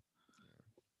outro."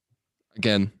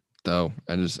 Again, though,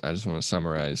 I just want to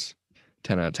summarize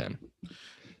 10 out of 10.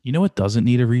 You know what doesn't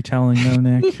need a retelling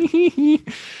though, Nick?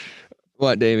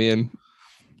 What, Damien?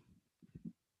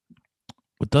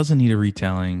 What doesn't need a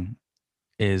retelling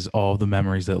is all the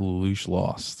memories that Lelouch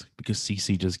lost because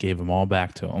Cece just gave them all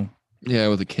back to him Yeah,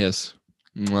 with a kiss.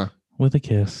 Mwah. with a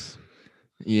kiss.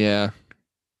 Yeah.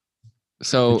 What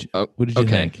So did you, what did you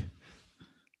okay. think?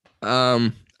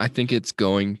 I think it's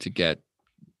going to get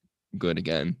good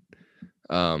again.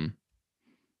 I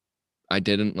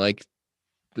didn't like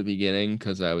the beginning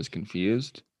because I was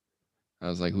confused. I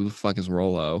was like, who the fuck is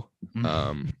Rolo?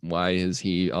 Why is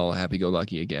he all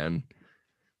happy-go-lucky again?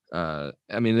 I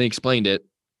mean, they explained it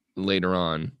later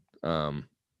on.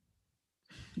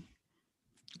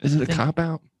 Is it a cop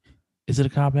out? Is it a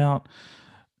cop out?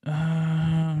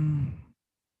 Um,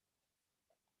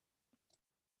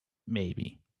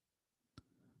 maybe.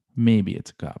 Maybe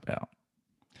it's a cop out.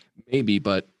 Maybe,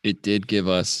 but it did give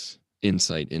us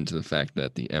insight into the fact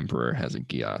that the Emperor has a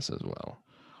Gias as well.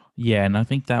 Yeah, and I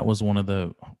think that was one of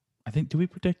the. I think, did we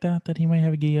predict that he might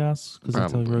have a Gias because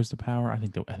until he Probably. rose to power? I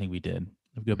think we did.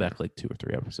 If we go back like 2 or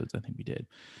 3 episodes, I think we did.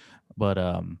 But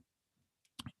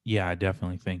yeah, I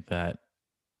definitely think that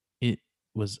it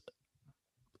was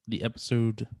the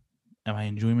episode. My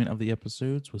enjoyment of the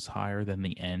episodes was higher than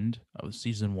the end of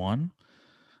season 1.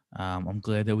 I'm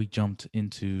glad that we jumped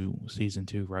into season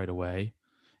 2 right away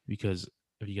because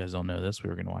if you guys don't know this, we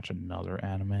were going to watch another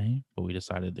anime, but we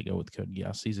decided to go with Code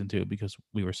Geass season 2 because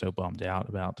we were so bummed out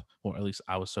about, or at least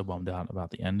I was so bummed out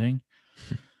about the ending.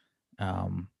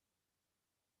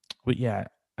 But yeah,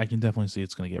 I can definitely see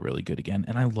it's going to get really good again.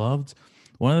 And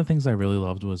one of the things I really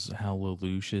loved was how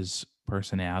Lelouch's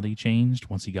personality changed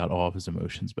once he got all of his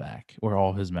emotions back or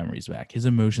all his memories back. His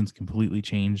emotions completely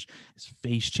changed. His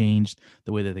face changed.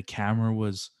 The way that the camera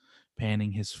was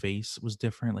panning his face was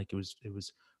different. Like it was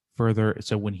further.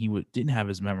 So when he didn't have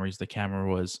his memories, the camera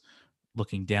was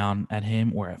looking down at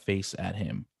him or at face at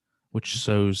him, which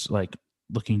shows like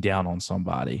looking down on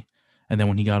somebody. And then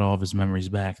when he got all of his memories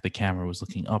back, the camera was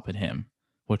looking up at him,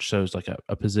 which shows like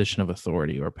a position of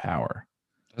authority or power.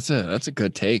 That's a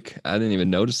good take. I didn't even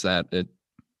notice that.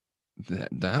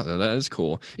 That is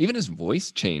cool. Even his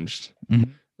voice changed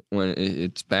when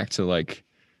it's back to like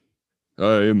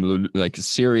I am like a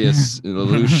serious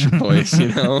Lelouch voice. You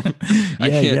know,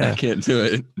 I can't do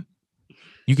it.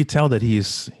 You could tell that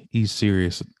he's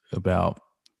serious about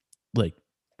like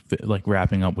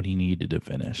wrapping up what he needed to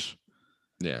finish.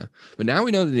 Yeah, but now we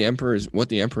know that the Emperor's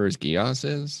Gias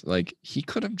is. Like he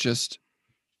could have just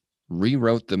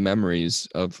rewrote the memories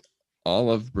of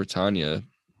all of Britannia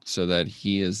so that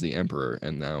he is the Emperor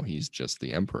and now he's just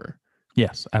the Emperor.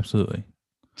 Yes, absolutely.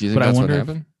 Do you think that's what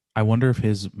happened? I wonder if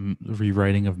his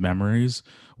rewriting of memories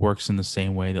works in the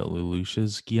same way that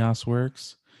Lelouch's Gias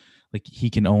works. Like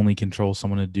he can only control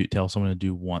someone to tell someone to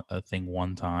do a thing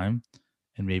one time,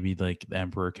 and maybe like the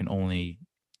Emperor can only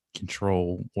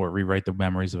control or rewrite the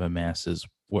memories of a masses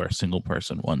or a single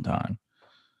person one time.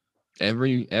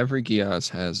 Every Gias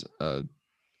has a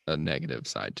negative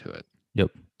side to it.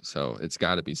 Yep. So it's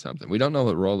got to be something. We don't know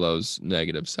what Rolo's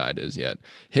negative side is yet.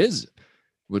 His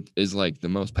is like the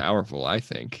most powerful, I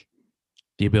think.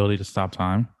 The ability to stop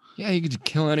time. Yeah, he could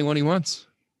kill anyone he wants.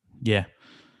 Yeah.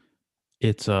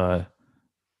 It's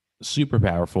super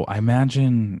powerful. I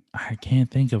imagine I can't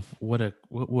think of what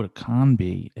would a con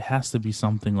be. It has to be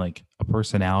something like a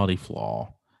personality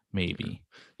flaw, maybe.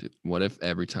 Dude, what if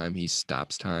every time he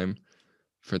stops time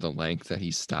for the length that he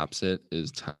stops it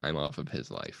is time off of his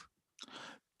life?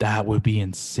 That would be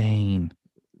insane.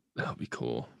 That would be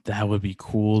cool. That would be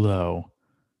cool though.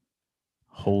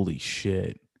 Holy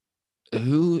shit.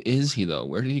 Who is he though?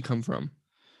 Where did he come from?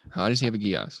 How does he have a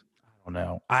Gias? I don't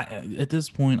know. At this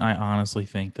point, I honestly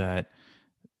think that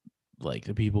like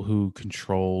the people who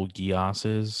control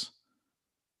Giases,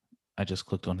 I just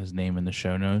clicked on his name in the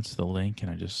show notes, the link,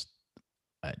 and I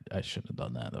shouldn't have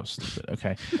done that. That was stupid.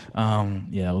 Okay.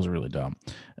 Yeah, that was really dumb.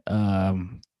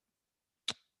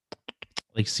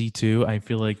 Like C2, I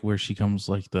feel like where she comes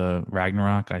like the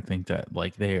Ragnarok, I think that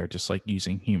like they are just like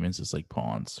using humans as like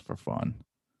pawns for fun.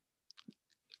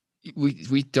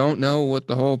 We don't know what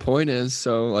the whole point is,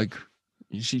 so like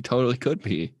she totally could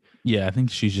be. Yeah, I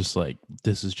think she's just like,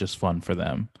 this is just fun for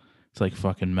them. It's like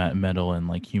fucking meddle in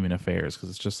like human affairs because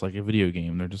it's just like a video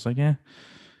game. They're just like, and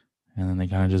then they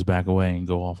kind of just back away and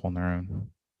go off on their own.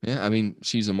 Yeah, I mean,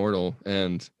 she's immortal,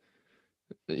 and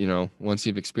you know, once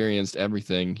you've experienced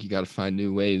everything, you got to find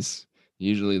new ways.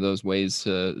 Usually, those ways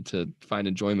to find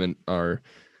enjoyment are,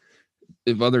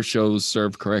 if other shows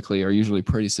served correctly, are usually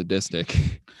pretty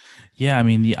sadistic. Yeah, I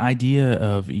mean, the idea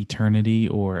of eternity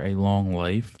or a long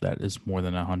life that is more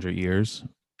than 100 years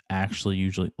actually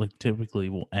usually like typically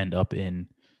will end up in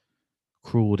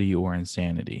cruelty or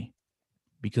insanity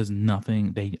because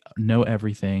they know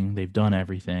everything, they've done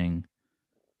everything.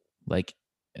 Like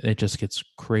it just gets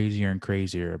crazier and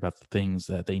crazier about the things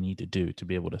that they need to do to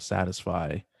be able to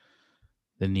satisfy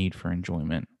the need for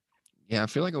enjoyment. Yeah, I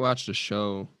feel like I watched a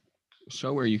show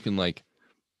where you can like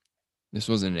this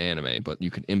wasn't an anime, but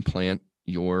you could implant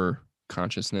your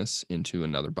consciousness into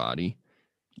another body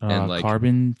and like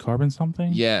Carbon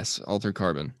something? yes, altered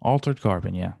carbon. Altered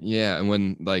carbon, yeah. Yeah, and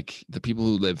when like the people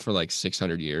who live for like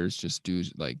 600 years just do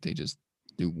like they just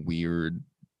do weird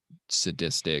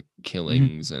sadistic Mhm.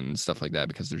 killings and stuff like that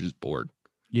because they're just bored.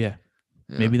 Yeah.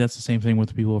 Yeah. Maybe that's the same thing with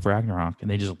the people of Ragnarok,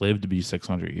 and they just live to be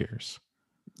 600 years.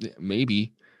 Yeah,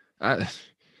 maybe. I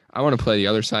I want to play the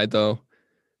other side though.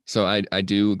 So I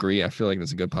do agree. I feel like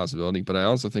that's a good possibility, but I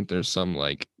also think there's some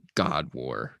like god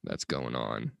war that's going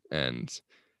on and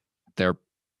they're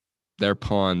they're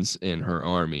pawns in her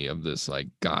army of this like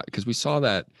god because we saw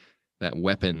that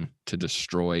weapon to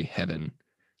destroy heaven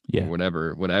or Yeah.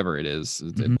 whatever it is.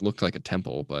 Mhm. It looked like a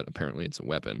temple, but apparently it's a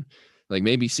weapon. Like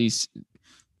maybe you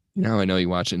know how I know you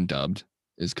watch it in dubbed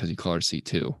is because you call her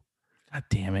C2. God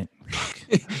damn it. Fuck.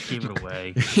 I gave it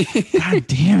away. God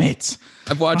damn it.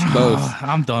 I've watched both.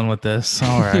 I'm done with this.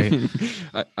 All right.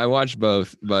 I watched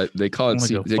both, but they call I'm it gonna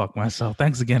C. go fuck myself.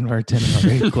 Thanks again for attending our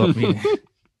Raid Club meeting.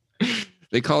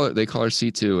 They call her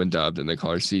C2 in dubbed, and they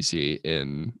call her CC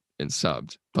in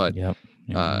subbed. But Yep.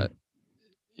 uh,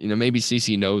 maybe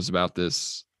CC knows about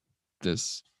this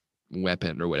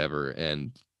weapon or whatever,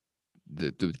 and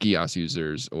the Gias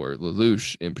users or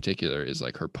Lelouch in particular is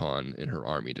like her pawn in her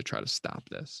army to try to stop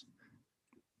this.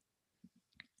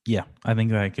 Yeah, I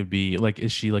think that could be like,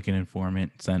 is she like an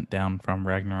informant sent down from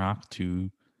Ragnarok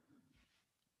to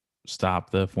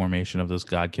stop the formation of this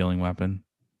god killing weapon?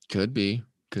 Could be.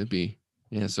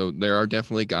 Yeah, so there are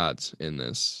definitely gods in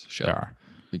this show. There are.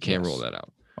 We can't Yes. rule that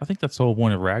out. I think that's the whole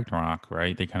point of Ragnarok,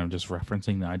 right? They kind of just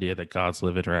referencing the idea that gods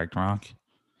live at Ragnarok.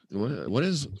 What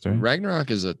is Sorry?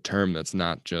 Ragnarok is a term that's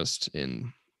not just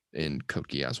in Code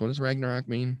Geass. What does Ragnarok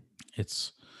mean?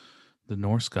 It's the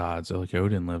Norse gods. Like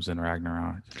Odin lives in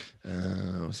Ragnarok.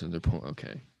 Oh, so they're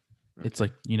okay. It's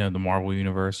like, the Marvel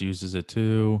universe uses it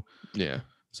too. Yeah,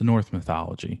 It's a Norse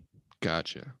mythology.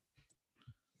 gotcha.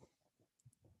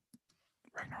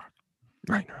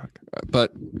 Ragnarok.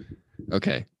 But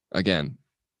okay, again,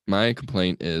 my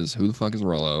complaint is who the fuck is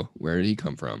Rollo? Where did he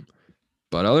come from?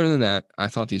 But other than that, I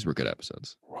thought these were good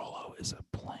episodes. Rollo is a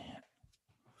plant.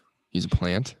 He's a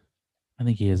plant. I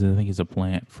think he is. I think he's a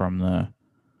plant from the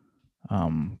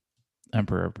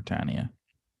Emperor of Britannia.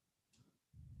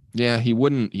 Yeah, he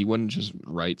wouldn't just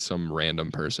write some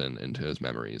random person into his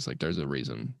memories. Like there's a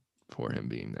reason for him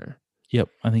being there. Yep,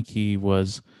 I think he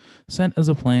was sent as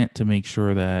a plant to make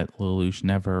sure that Lelouch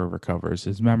never recovers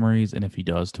his memories, and if he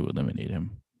does, to eliminate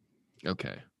him.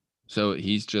 Okay. So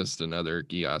he's just another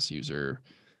Gias user,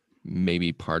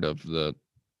 maybe part of the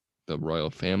royal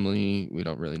family. We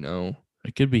don't really know.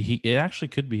 It could be it actually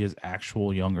could be his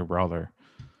actual younger brother.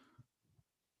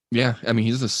 Yeah, I mean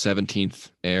he's the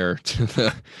 17th heir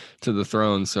to the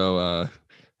throne, so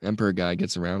Emperor guy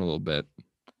gets around a little bit.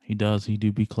 He does. He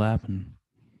do be clapping.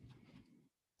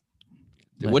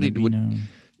 What did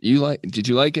you like? Did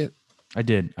you like it? I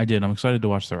did. I'm excited to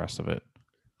watch the rest of it.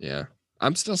 Yeah.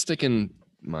 I'm still sticking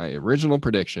my original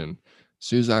prediction.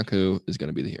 Suzaku is going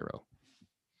to be the hero.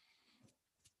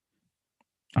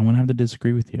 I'm gonna have to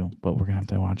disagree with you, but we're gonna have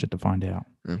to watch it to find out.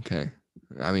 Okay.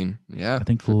 I mean, yeah. I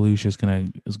think Lelouch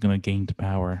is gonna gain to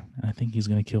power, and I think he's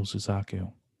gonna kill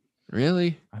Suzaku.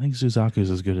 Really? I think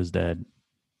Suzaku's as good as dead.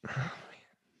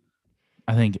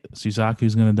 I think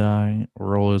Suzaku's gonna die,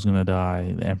 Rollo's gonna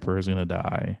die, the Emperor's gonna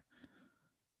die.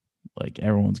 Like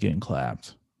everyone's getting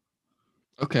clapped.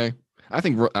 Okay.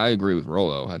 I agree with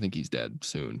Rollo. I think he's dead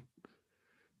soon.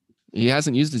 He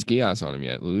hasn't used his Gias on him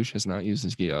yet. Lelouch has not used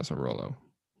his Gias on Rollo.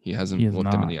 He hasn't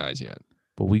looked him in the eyes yet.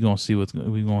 But we're gonna see what's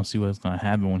gonna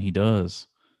happen when he does.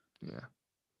 Yeah.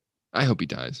 I hope he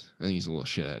dies. I think he's a little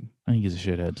shithead. I think he's a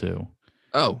shithead too.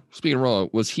 Oh, speaking of Rollo,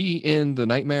 was he in the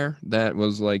nightmare that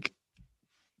was like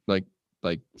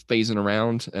phasing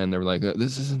around and they were like,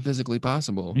 this isn't physically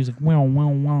possible? He's like, wow, wow,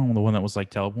 wow. The one that was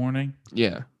like teleporting?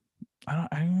 Yeah. I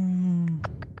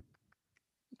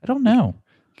don't know.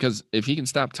 Because if he can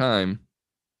stop time,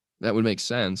 that would make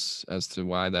sense as to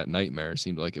why that nightmare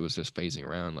seemed like it was just phasing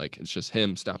around. Like it's just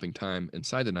him stopping time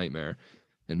inside the nightmare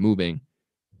and moving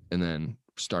and then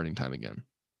starting time again.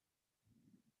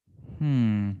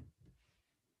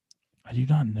 I do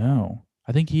not know.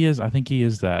 I think he is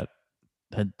that.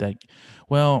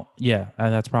 Well, yeah,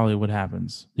 that's probably what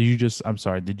happens. I'm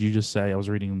sorry, did you just say, I was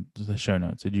reading the show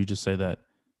notes, did you just say that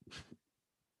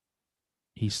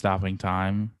he's stopping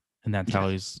time and that's how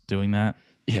he's doing that?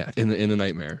 Yeah, in the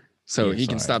nightmare. So he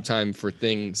can stop time for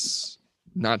things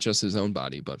not just his own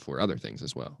body, but for other things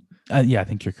as well. Yeah, I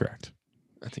think you're correct.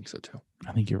 I think so too.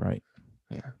 I think you're right.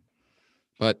 Yeah.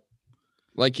 But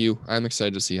like you, I'm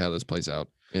excited to see how this plays out.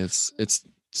 It's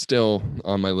still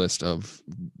on my list of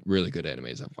really good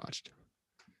animes I've watched.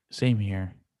 Same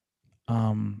here.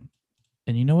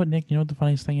 And you know what, Nick? You know what the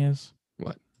funniest thing is?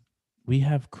 What? We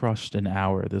have crushed an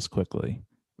hour this quickly.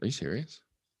 Are you serious?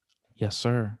 Yes,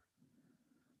 sir.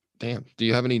 Damn. Do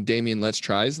you have any Damien Let's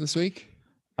Tries this week?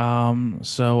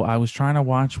 So I was trying to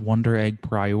watch Wonder Egg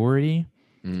Priority.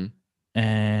 Mm-hmm.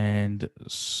 And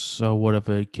so what if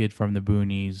a kid from the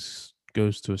boonies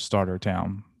goes to a starter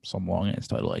town? Some long ass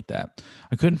title like that.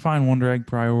 I couldn't find Wonder Egg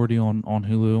Priority on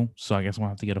Hulu, so I guess we'll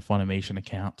have to get a Funimation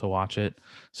account to watch it.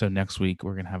 So next week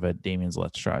we're gonna have a Damien's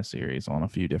Let's Try series on a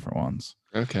few different ones.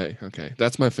 Okay.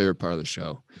 That's my favorite part of the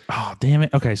show. Oh damn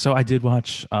it! Okay, so I did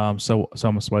watch so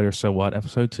I'm a Spider. So what?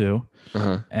 Episode 2,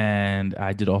 and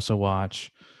I did also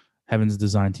watch Heaven's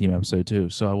Design Team episode 2.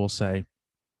 So I will say,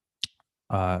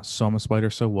 Soma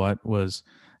Spider So What was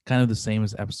kind of the same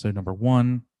as episode number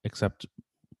 1, except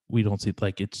we don't see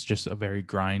like it's just a very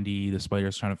grindy. The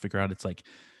spider's trying to figure out it's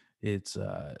its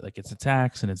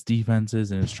attacks and its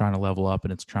defenses, and it's trying to level up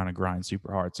and it's trying to grind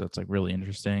super hard. So it's like really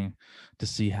interesting to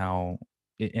see how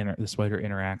the spider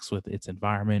interacts with its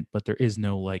environment, but there is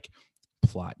no like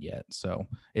plot yet. So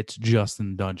it's just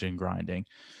in dungeon grinding.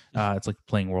 It's like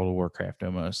playing World of Warcraft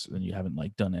almost, and you haven't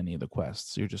like done any of the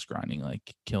quests. You're just grinding,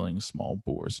 like killing small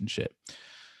boars and shit.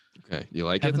 Okay. You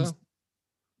like it though?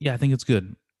 Yeah, I think it's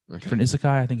good. Okay. For an isekai,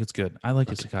 I think it's good. I like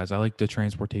isekais. I like the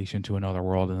transportation to another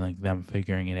world and like them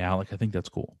figuring it out. Like I think that's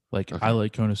cool. Like I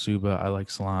like Konosuba. I like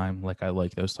Slime. Like I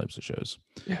like those types of shows.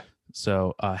 Yeah.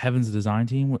 So Heaven's Design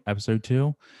Team, episode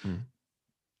 2.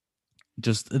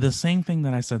 Just the same thing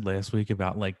that I said last week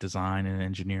about like design and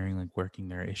engineering, like working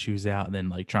their issues out and then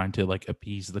like trying to like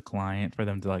appease the client for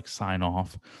them to like sign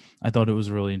off. I thought it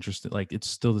was really interesting. Like it's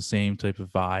still the same type of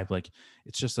vibe. Like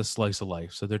it's just a slice of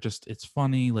life. So it's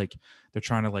funny. Like they're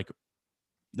trying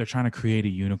to create a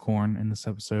unicorn in this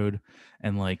episode,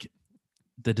 and like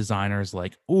the designer's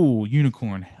like, "Oh,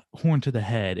 unicorn, horn to the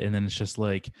head," and then it's just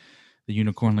like the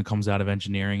unicorn that comes out of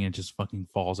engineering and just fucking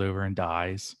falls over and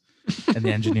dies. And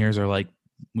the engineers are like,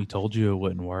 "We told you it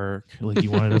wouldn't work. Like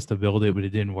you wanted us to build it, but it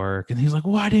didn't work." And he's like,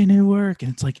 "Why didn't it work?"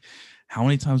 And it's like, how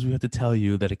many times we have to tell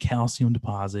you that a calcium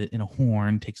deposit in a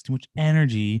horn takes too much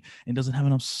energy and doesn't have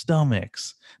enough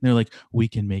stomachs? And they're like, "We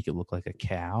can make it look like a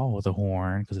cow with a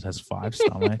horn because it has 5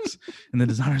 stomachs." And the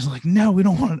designer's like, "No, we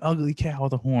don't want an ugly cow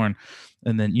with a horn."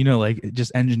 And then, like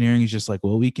just engineering is just like,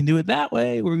 "Well, we can do it that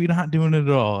way, or we're not doing it at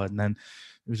all." And then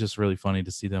it was just really funny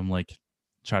to see them like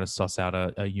try to suss out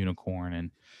a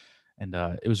unicorn, and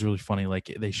it was really funny.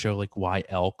 Like they show like why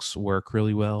elks work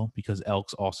really well, because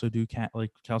elks also do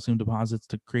like calcium deposits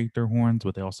to create their horns,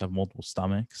 but they also have multiple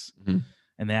stomachs,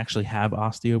 and they actually have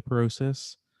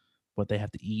osteoporosis, but they have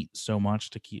to eat so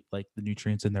much to keep like the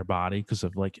nutrients in their body because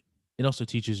of like it also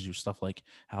teaches you stuff like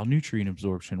how nutrient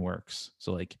absorption works.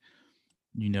 So like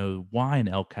why an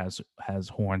elk has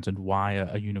horns and why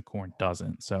a unicorn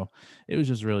doesn't. So it was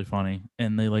just really funny,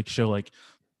 and they like show like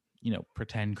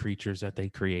pretend creatures that they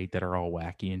create that are all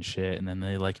wacky and shit, and then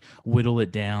they like whittle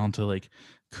it down to like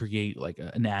create like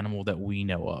an animal that we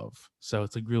know of. So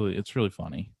it's like it's really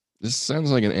funny. This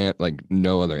sounds like like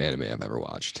no other anime I've ever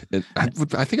watched. I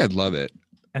think I'd love it.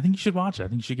 I think you should watch it. I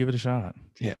think you should give it a shot.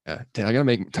 Yeah, dude, I gotta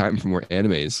make time for more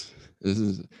animes.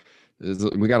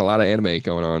 We got a lot of anime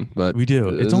going on, but we do.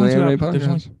 It's only anime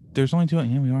podcast. There's only 2.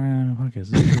 Yeah, we are an anime podcast.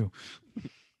 This is true.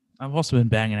 I've also been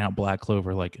banging out Black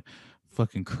Clover like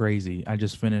fucking crazy. I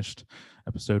just finished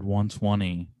episode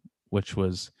 120, which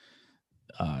was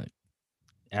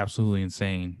absolutely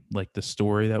insane. Like the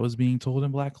story that was being told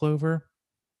in Black Clover,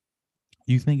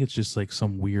 you think it's just like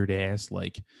some weird ass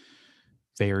like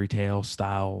fairy tale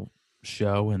style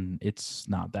show, and it's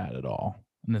not that at all,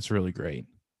 and it's really great.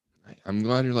 I'm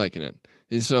glad you're liking it.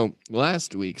 So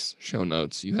last week's show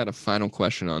notes, you had a final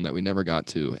question on that we never got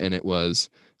to, and it was,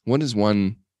 what is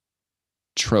one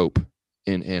trope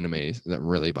in anime that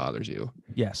really bothers you?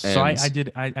 Yes. And so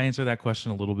I answered that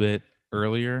question a little bit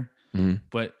earlier,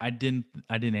 but I didn't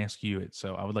ask you it.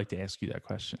 So I would like to ask you that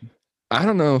question. I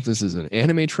don't know if this is an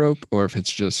anime trope or if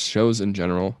it's just shows in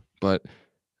general, but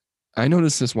I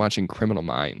noticed this watching Criminal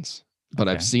Minds, but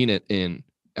I've seen it in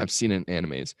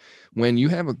animes. When you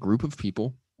have a group of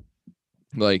people,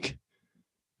 like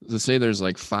let's say there's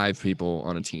like 5 people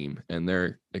on a team and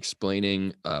they're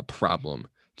explaining a problem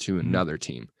to another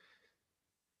team.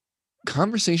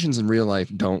 Conversations in real life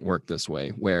don't work this way,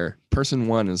 where person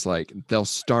 1 is like, they'll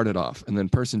start it off, and then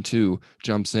person 2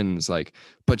 jumps in and is like,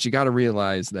 but you got to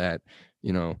realize that,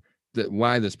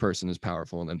 why this person is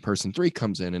powerful, and then person 3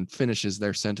 comes in and finishes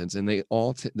their sentence, and they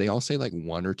all say like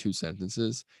 1 or 2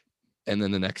 sentences, and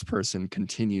then the next person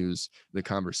continues the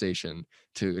conversation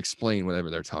to explain whatever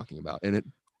they're talking about, and it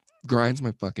grinds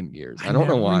my fucking gears. I don't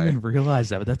know never why. even realized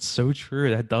that, but that's so true.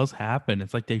 That does happen.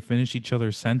 It's like they finish each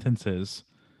other's sentences.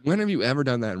 When have you ever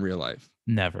done that in real life?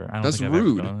 Never. I don't That's think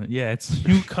rude. I've ever done it. Yeah, it's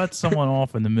you cut someone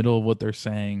off in the middle of what they're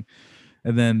saying,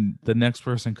 and then the next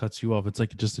person cuts you off. It's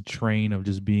like just a train of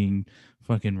just being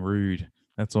fucking rude.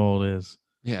 That's all it is.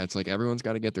 Yeah, it's like everyone's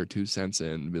got to get their 2 cents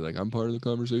in and be like, I'm part of the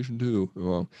conversation too.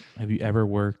 Well, Have you ever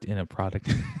worked in a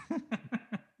product?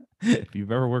 If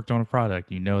you've ever worked on a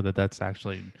product, you know that that's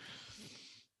actually.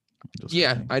 Just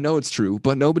yeah, kidding. I know it's true,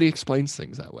 but nobody explains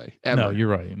things that way. Ever. No, you're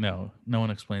right. No one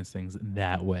explains things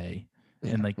that way,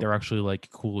 Yeah. and like they're actually like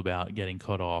cool about getting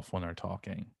cut off when they're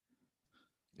talking.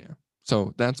 Yeah.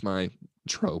 So that's my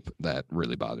trope that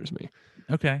really bothers me.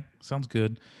 Okay, sounds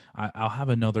good. I'll have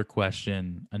another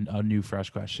question, a new fresh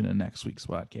question in next week's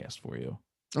podcast for you.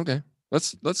 Okay.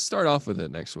 Let's start off with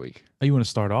it next week. Oh, you want to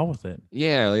start off with it?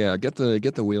 Yeah. Get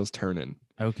the wheels turning.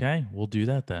 Okay, we'll do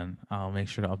that then. I'll make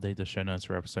sure to update the show notes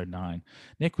for episode 9.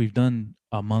 Nick, we've done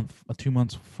 2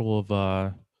 months full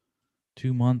of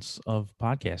 2 months of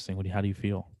podcasting. How do you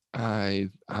feel?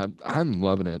 I'm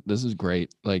loving it. This is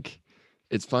great. Like,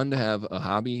 it's fun to have a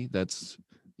hobby that's,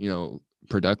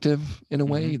 productive in a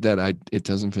way that it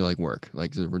doesn't feel like work.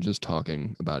 Like, we're just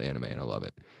talking about anime, and I love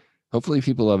it. Hopefully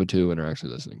people love it too and are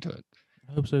actually listening to it.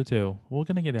 I hope so too. We're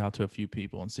gonna get out to a few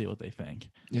people and see what they think.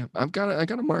 Yeah, I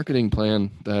got a marketing plan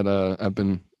that I've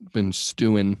been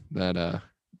stewing that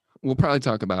we'll probably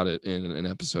talk about it in an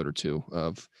episode or 2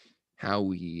 of how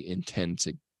we intend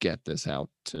to get this out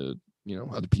to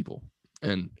other people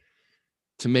and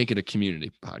to make it a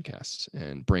community podcast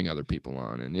and bring other people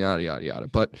on and yada yada yada.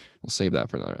 But we'll save that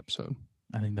for another episode.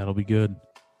 I think that'll be good.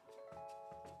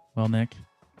 Well, Nick,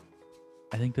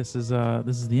 I think this is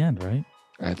the end, right?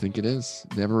 I think it is.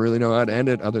 Never really know how to end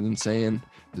it other than saying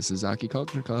this is Aki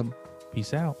Culture Club.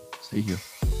 Peace out. See you.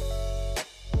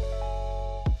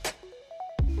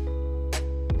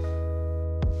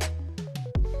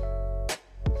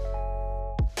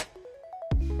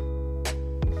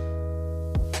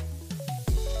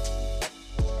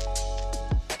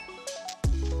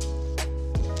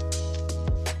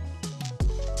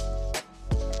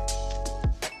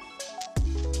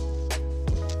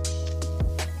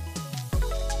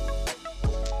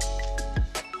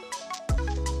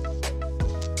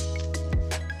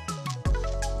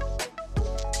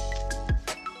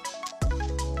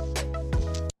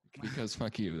 Because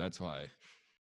fuck you, that's why.